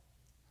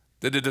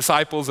 Did the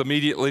disciples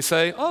immediately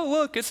say, "Oh,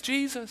 look, it's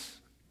Jesus"?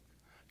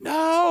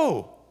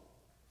 No.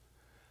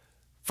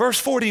 Verse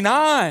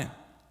 49,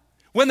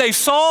 when they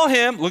saw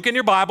him, look in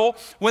your Bible,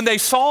 when they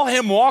saw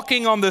him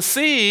walking on the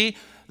sea,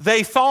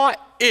 they thought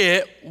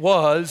it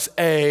was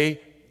a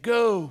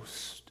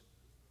ghost.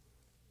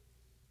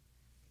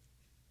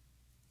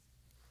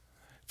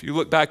 If you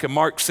look back at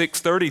Mark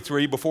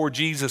 6:33, before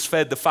Jesus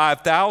fed the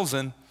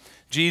 5,000,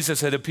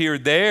 Jesus had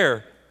appeared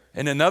there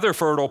in another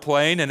fertile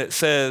plain, and it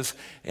says,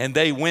 and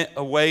they went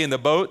away in the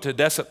boat to a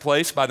desolate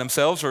place by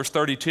themselves, verse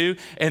 32,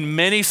 and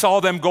many saw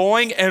them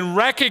going and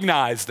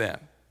recognized them.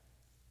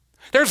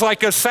 There's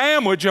like a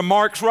sandwich in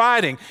Mark's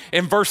writing.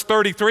 In verse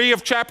 33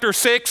 of chapter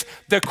 6,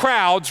 the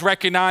crowds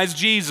recognized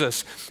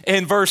Jesus.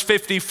 In verse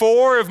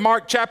 54 of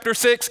Mark chapter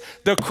 6,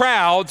 the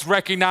crowds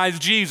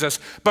recognized Jesus.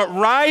 But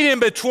right in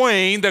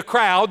between the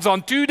crowds,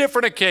 on two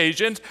different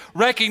occasions,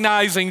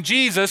 recognizing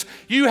Jesus,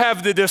 you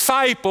have the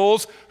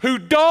disciples who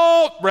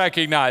don't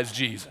recognize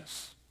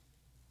Jesus.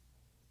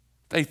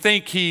 They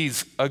think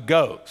he's a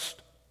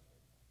ghost.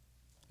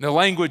 The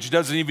language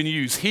doesn't even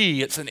use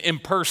he, it's an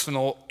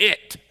impersonal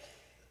it.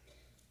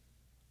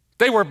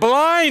 They were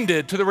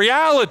blinded to the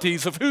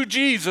realities of who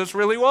Jesus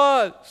really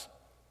was.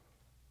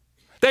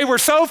 They were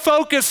so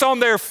focused on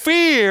their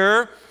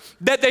fear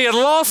that they had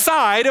lost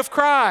sight of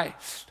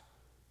Christ.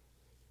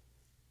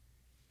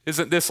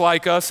 Isn't this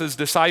like us as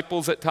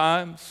disciples at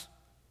times?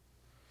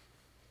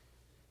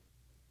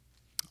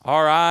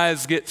 Our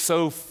eyes get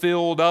so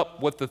filled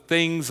up with the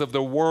things of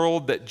the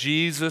world that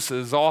Jesus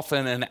is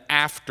often an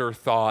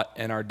afterthought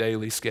in our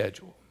daily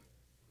schedule.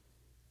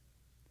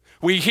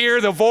 We hear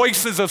the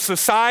voices of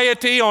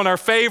society on our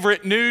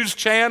favorite news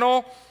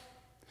channel,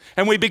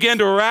 and we begin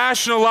to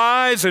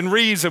rationalize and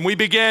reason. We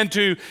begin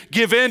to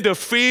give in to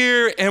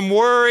fear and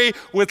worry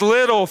with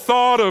little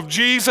thought of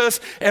Jesus,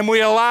 and we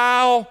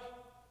allow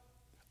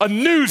a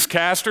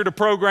newscaster to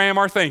program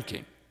our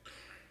thinking.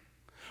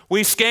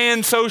 We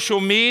scan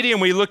social media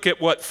and we look at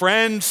what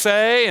friends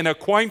say and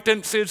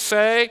acquaintances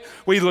say.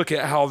 We look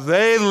at how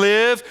they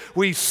live.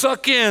 We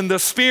suck in the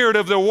spirit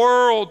of the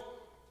world.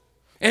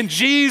 And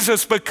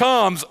Jesus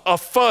becomes a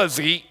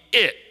fuzzy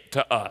it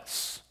to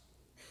us.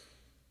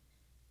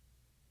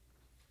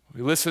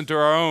 We listen to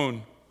our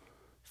own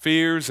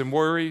fears and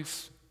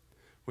worries.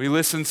 We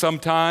listen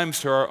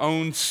sometimes to our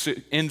own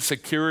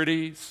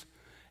insecurities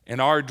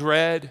and our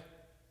dread.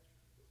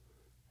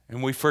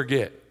 And we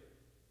forget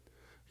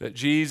that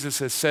Jesus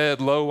has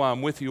said, "Lo,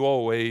 I'm with you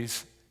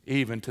always,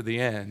 even to the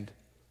end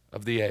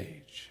of the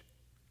age."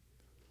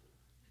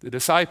 The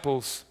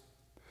disciples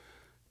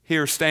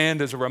here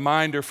stand as a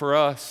reminder for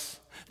us.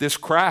 This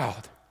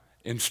crowd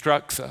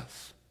instructs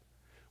us.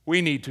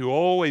 We need to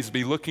always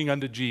be looking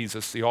unto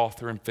Jesus, the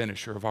author and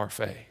finisher of our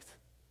faith.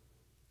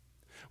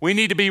 We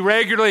need to be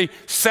regularly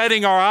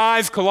setting our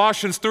eyes,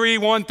 Colossians 3,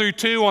 1 through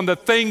 2, on the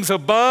things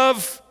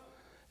above,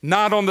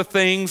 not on the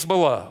things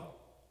below.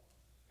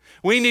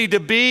 We need to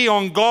be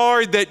on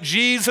guard that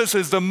Jesus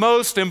is the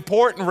most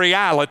important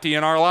reality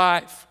in our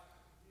life.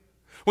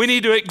 We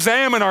need to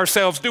examine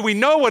ourselves. Do we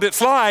know what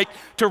it's like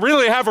to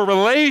really have a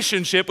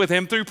relationship with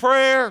him through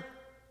prayer?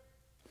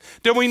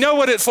 Do we know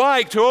what it's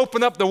like to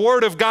open up the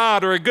Word of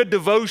God or a good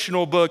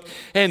devotional book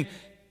and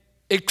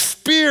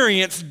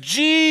experience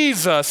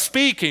Jesus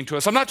speaking to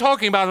us? I'm not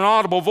talking about an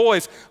audible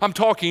voice. I'm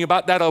talking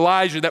about that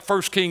Elijah, that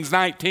 1 Kings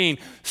 19,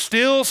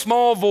 still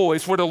small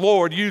voice where the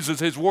Lord uses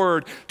his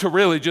Word to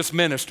really just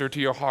minister to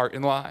your heart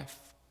and life.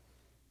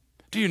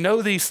 Do you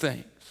know these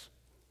things?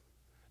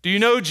 Do you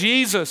know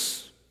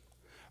Jesus?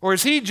 Or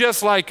is he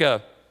just like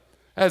a,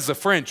 as the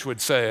French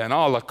would say, an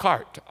a la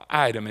carte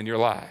item in your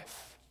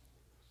life?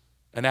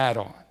 An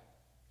add-on.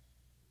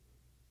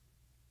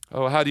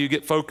 Oh, how do you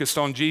get focused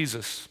on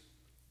Jesus?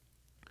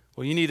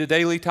 Well, you need a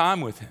daily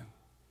time with him.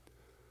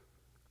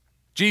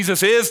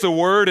 Jesus is the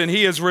Word, and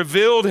he has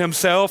revealed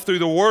himself through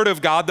the Word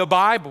of God, the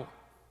Bible.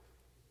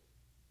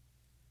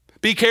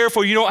 Be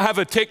careful you don't have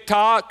a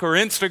TikTok or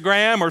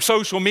Instagram or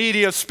social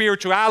media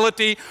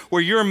spirituality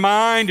where your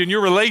mind and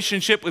your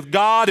relationship with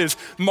God is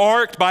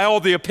marked by all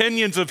the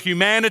opinions of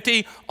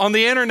humanity on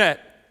the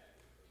internet.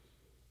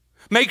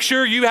 Make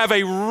sure you have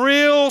a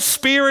real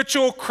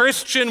spiritual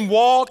Christian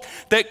walk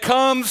that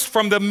comes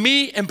from the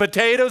meat and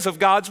potatoes of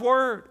God's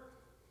Word.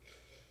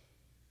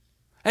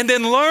 And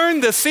then learn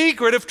the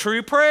secret of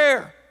true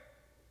prayer.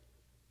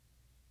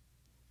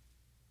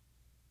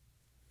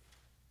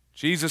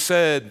 Jesus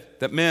said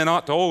that men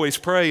ought to always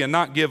pray and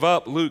not give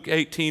up, Luke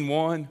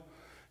 18:1.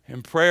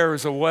 And prayer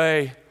is a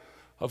way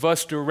of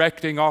us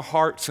directing our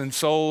hearts and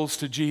souls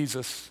to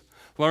Jesus.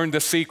 Learn the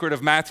secret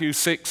of Matthew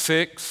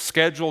 6:6,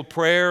 scheduled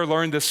prayer.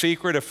 Learn the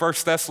secret of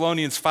 1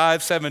 Thessalonians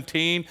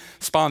 5:17,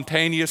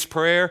 spontaneous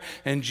prayer.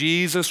 And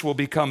Jesus will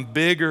become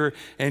bigger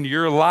in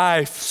your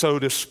life, so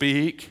to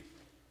speak.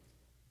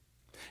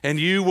 And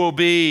you will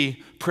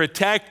be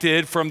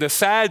protected from the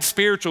sad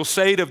spiritual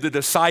state of the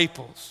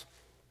disciples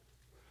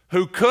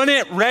who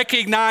couldn't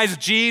recognize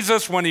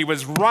Jesus when he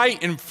was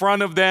right in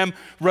front of them,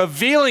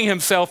 revealing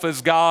himself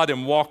as God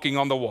and walking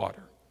on the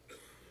water.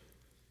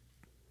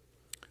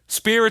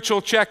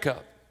 Spiritual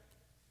checkup.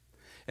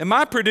 Am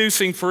I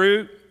producing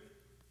fruit?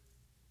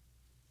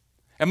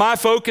 Am I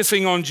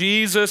focusing on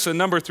Jesus? And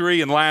number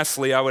 3, and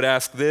lastly, I would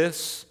ask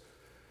this: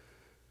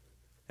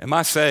 am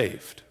I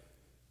saved?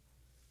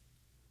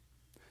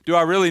 Do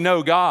I really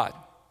know God?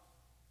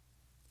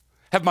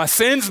 Have my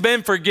sins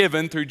been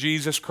forgiven through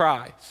Jesus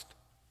Christ?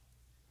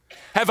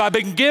 Have I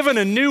been given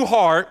a new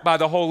heart by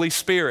the Holy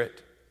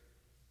Spirit?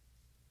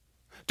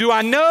 Do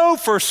I know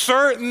for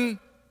certain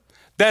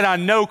that I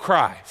know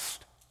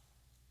Christ?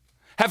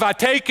 Have I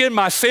taken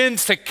my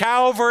sins to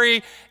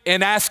Calvary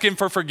and asked him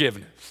for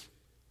forgiveness?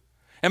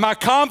 Am I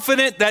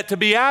confident that to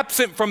be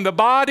absent from the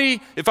body,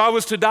 if I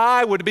was to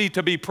die, would be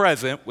to be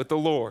present with the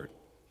Lord?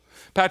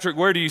 Patrick,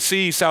 where do you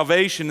see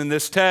salvation in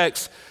this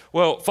text?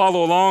 Well,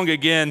 follow along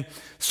again.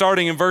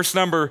 Starting in verse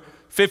number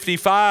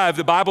 55,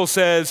 the Bible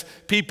says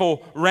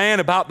people ran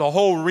about the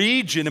whole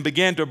region and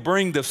began to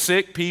bring the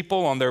sick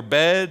people on their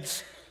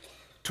beds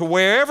to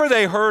wherever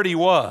they heard he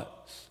was.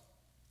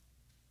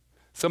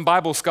 Some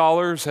Bible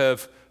scholars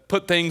have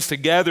put things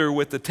together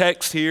with the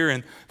text here,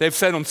 and they've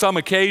said on some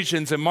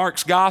occasions in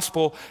Mark's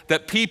gospel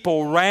that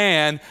people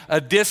ran a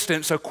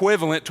distance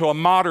equivalent to a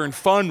modern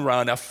fun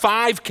run, a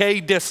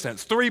 5K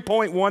distance,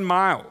 3.1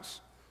 miles,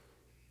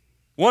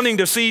 wanting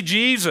to see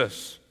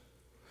Jesus.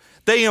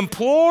 They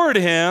implored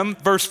him,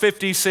 verse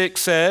 56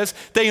 says,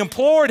 they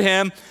implored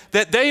him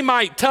that they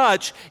might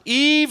touch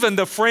even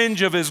the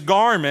fringe of his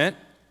garment.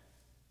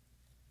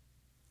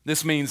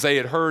 This means they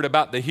had heard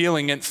about the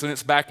healing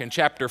incidents back in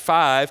chapter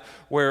 5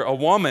 where a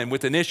woman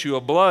with an issue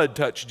of blood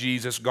touched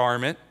Jesus'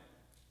 garment.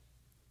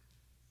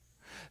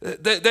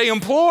 They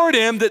implored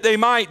him that they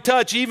might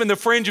touch even the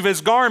fringe of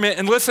his garment.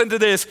 And listen to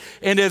this: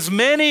 and as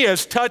many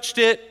as touched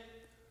it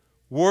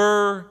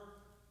were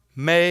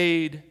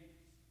made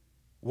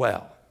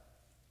well.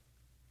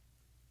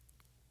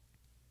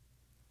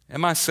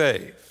 Am I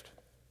saved?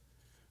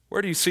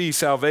 Where do you see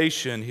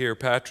salvation here,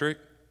 Patrick?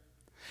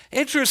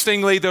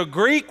 Interestingly, the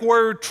Greek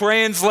word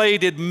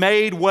translated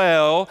made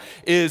well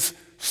is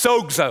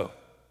sozo.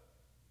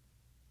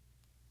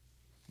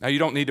 Now, you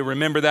don't need to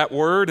remember that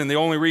word, and the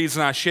only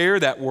reason I share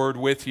that word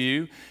with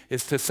you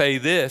is to say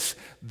this: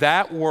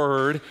 that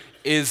word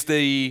is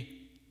the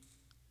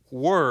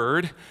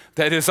word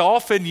that is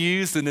often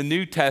used in the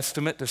New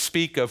Testament to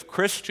speak of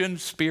Christian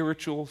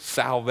spiritual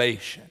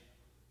salvation.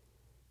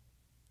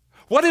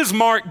 What is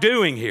Mark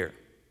doing here?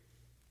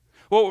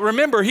 Well,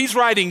 remember, he's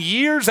writing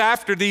years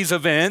after these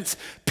events.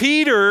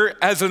 Peter,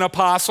 as an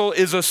apostle,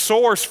 is a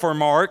source for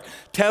Mark,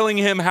 telling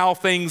him how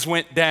things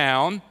went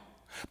down.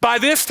 By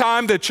this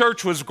time, the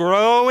church was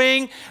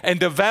growing and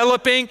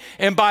developing,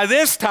 and by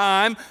this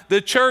time,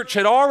 the church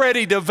had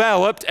already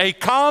developed a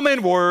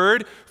common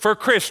word for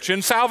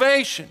Christian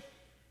salvation.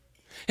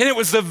 And it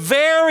was the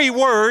very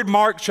word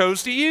Mark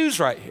chose to use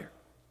right here.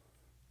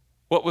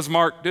 What was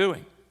Mark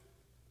doing?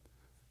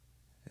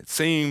 It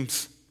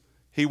seems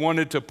he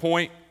wanted to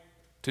point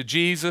to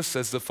Jesus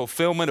as the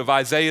fulfillment of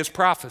Isaiah's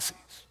prophecies.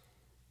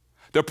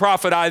 The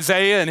prophet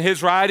Isaiah in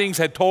his writings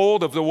had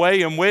told of the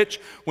way in which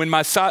when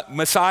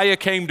Messiah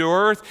came to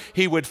earth,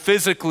 he would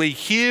physically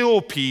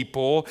heal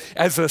people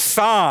as a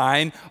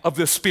sign of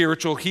the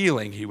spiritual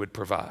healing he would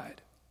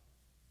provide.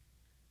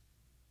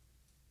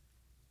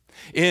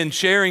 In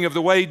sharing of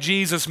the way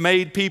Jesus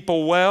made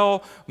people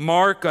well,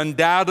 Mark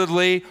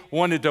undoubtedly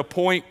wanted to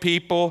point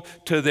people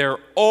to their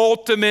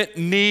ultimate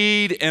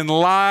need in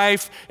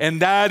life,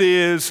 and that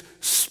is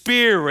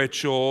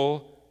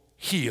spiritual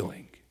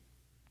healing.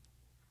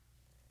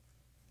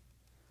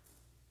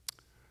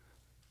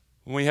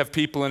 When we have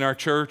people in our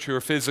church who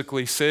are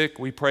physically sick,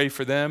 we pray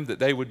for them that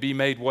they would be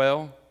made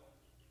well.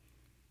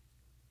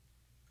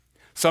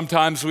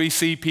 Sometimes we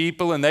see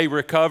people and they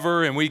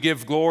recover and we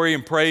give glory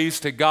and praise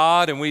to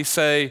God and we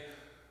say,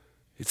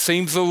 it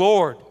seems the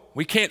Lord.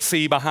 We can't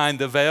see behind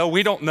the veil.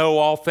 We don't know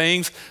all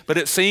things, but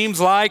it seems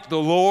like the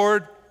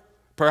Lord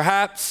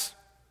perhaps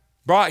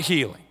brought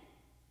healing.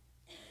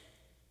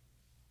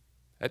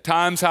 At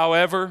times,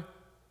 however,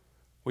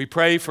 we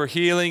pray for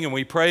healing and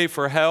we pray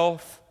for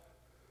health,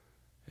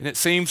 and it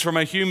seems from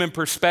a human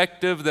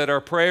perspective that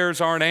our prayers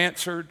aren't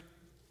answered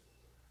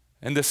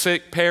and the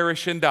sick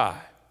perish and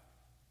die.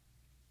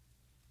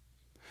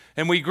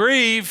 And we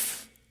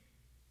grieve,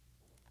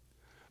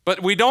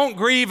 but we don't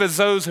grieve as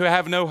those who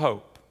have no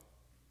hope.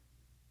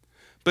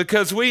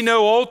 Because we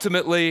know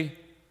ultimately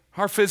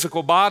our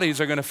physical bodies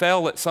are going to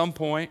fail at some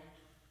point.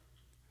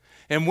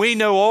 And we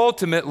know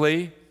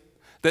ultimately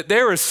that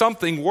there is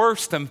something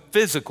worse than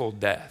physical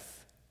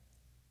death.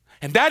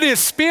 And that is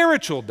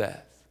spiritual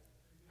death.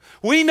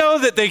 We know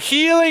that the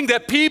healing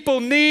that people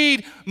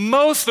need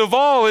most of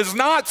all is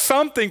not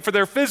something for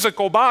their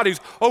physical bodies.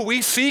 Oh,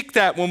 we seek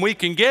that when we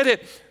can get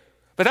it.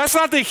 But that's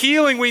not the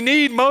healing we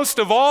need most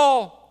of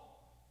all.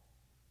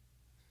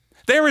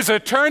 There is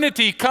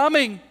eternity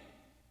coming.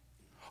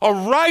 A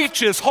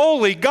righteous,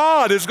 holy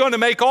God is going to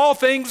make all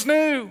things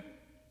new.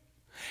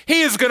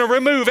 He is going to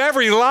remove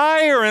every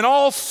liar and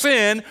all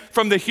sin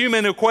from the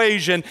human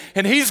equation,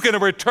 and he's going to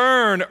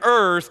return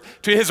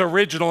earth to his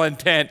original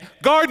intent.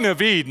 Garden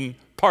of Eden,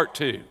 part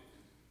 2.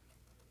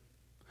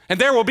 And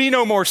there will be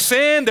no more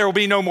sin, there will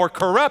be no more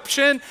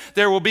corruption,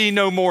 there will be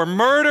no more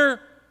murder,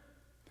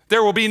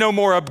 there will be no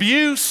more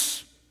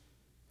abuse,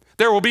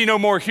 there will be no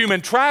more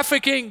human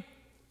trafficking,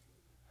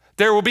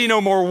 there will be no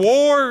more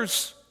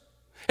wars.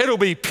 It'll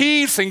be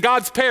peace in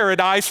God's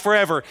paradise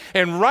forever.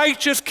 And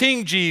righteous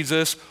King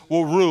Jesus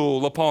will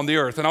rule upon the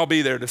earth. And I'll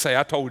be there to say,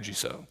 I told you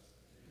so.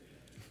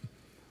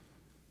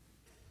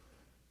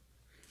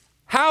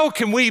 How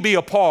can we be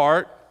a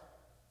part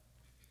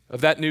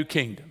of that new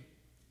kingdom?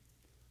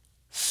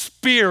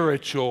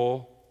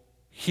 Spiritual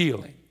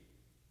healing.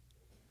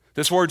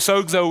 This word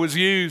sozo was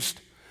used.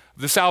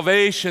 The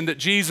salvation that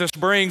Jesus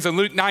brings. In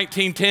Luke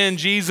 19:10,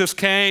 Jesus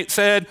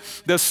said,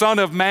 the Son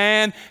of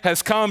Man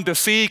has come to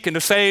seek and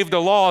to save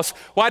the lost.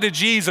 Why did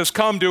Jesus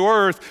come to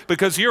earth?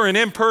 Because you're an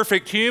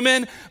imperfect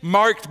human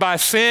marked by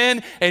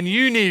sin and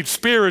you need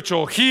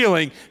spiritual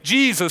healing.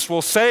 Jesus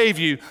will save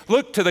you.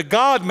 Look to the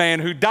God-man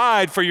who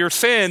died for your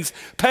sins,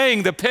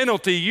 paying the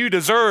penalty you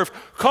deserve.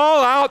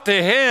 Call out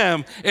to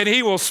him and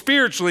he will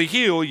spiritually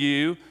heal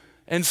you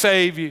and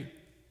save you.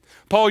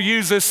 Paul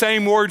used this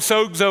same word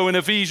sozo in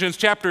Ephesians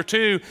chapter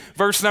 2,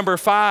 verse number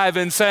 5,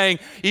 and saying,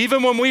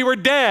 even when we were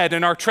dead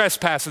in our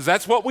trespasses,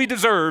 that's what we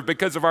deserve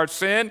because of our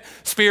sin,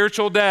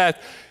 spiritual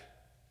death,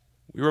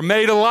 we were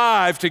made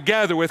alive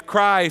together with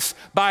Christ.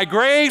 By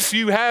grace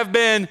you have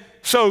been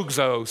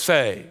sozo,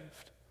 saved.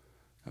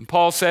 And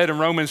Paul said in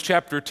Romans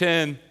chapter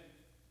 10,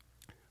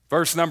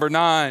 verse number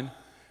 9,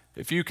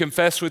 if you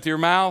confess with your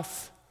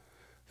mouth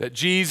that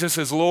Jesus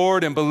is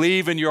Lord and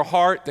believe in your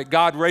heart that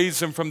God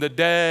raised him from the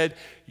dead,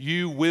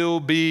 you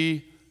will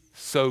be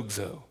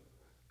sozo,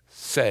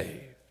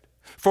 saved.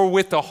 For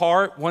with the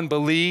heart one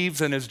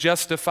believes and is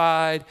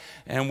justified,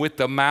 and with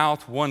the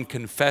mouth one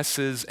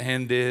confesses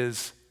and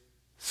is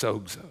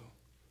sozo,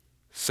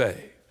 saved.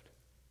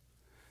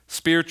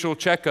 Spiritual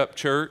Checkup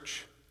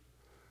Church,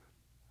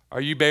 are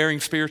you bearing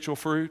spiritual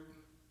fruit?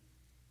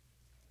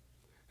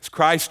 Is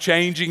Christ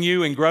changing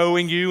you and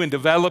growing you and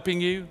developing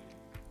you?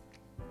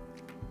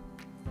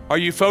 Are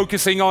you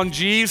focusing on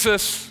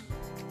Jesus?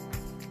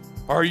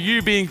 Or are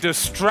you being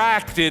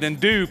distracted and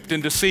duped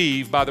and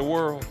deceived by the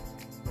world?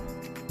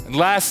 And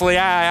lastly,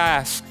 I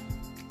ask,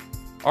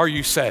 are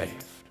you saved?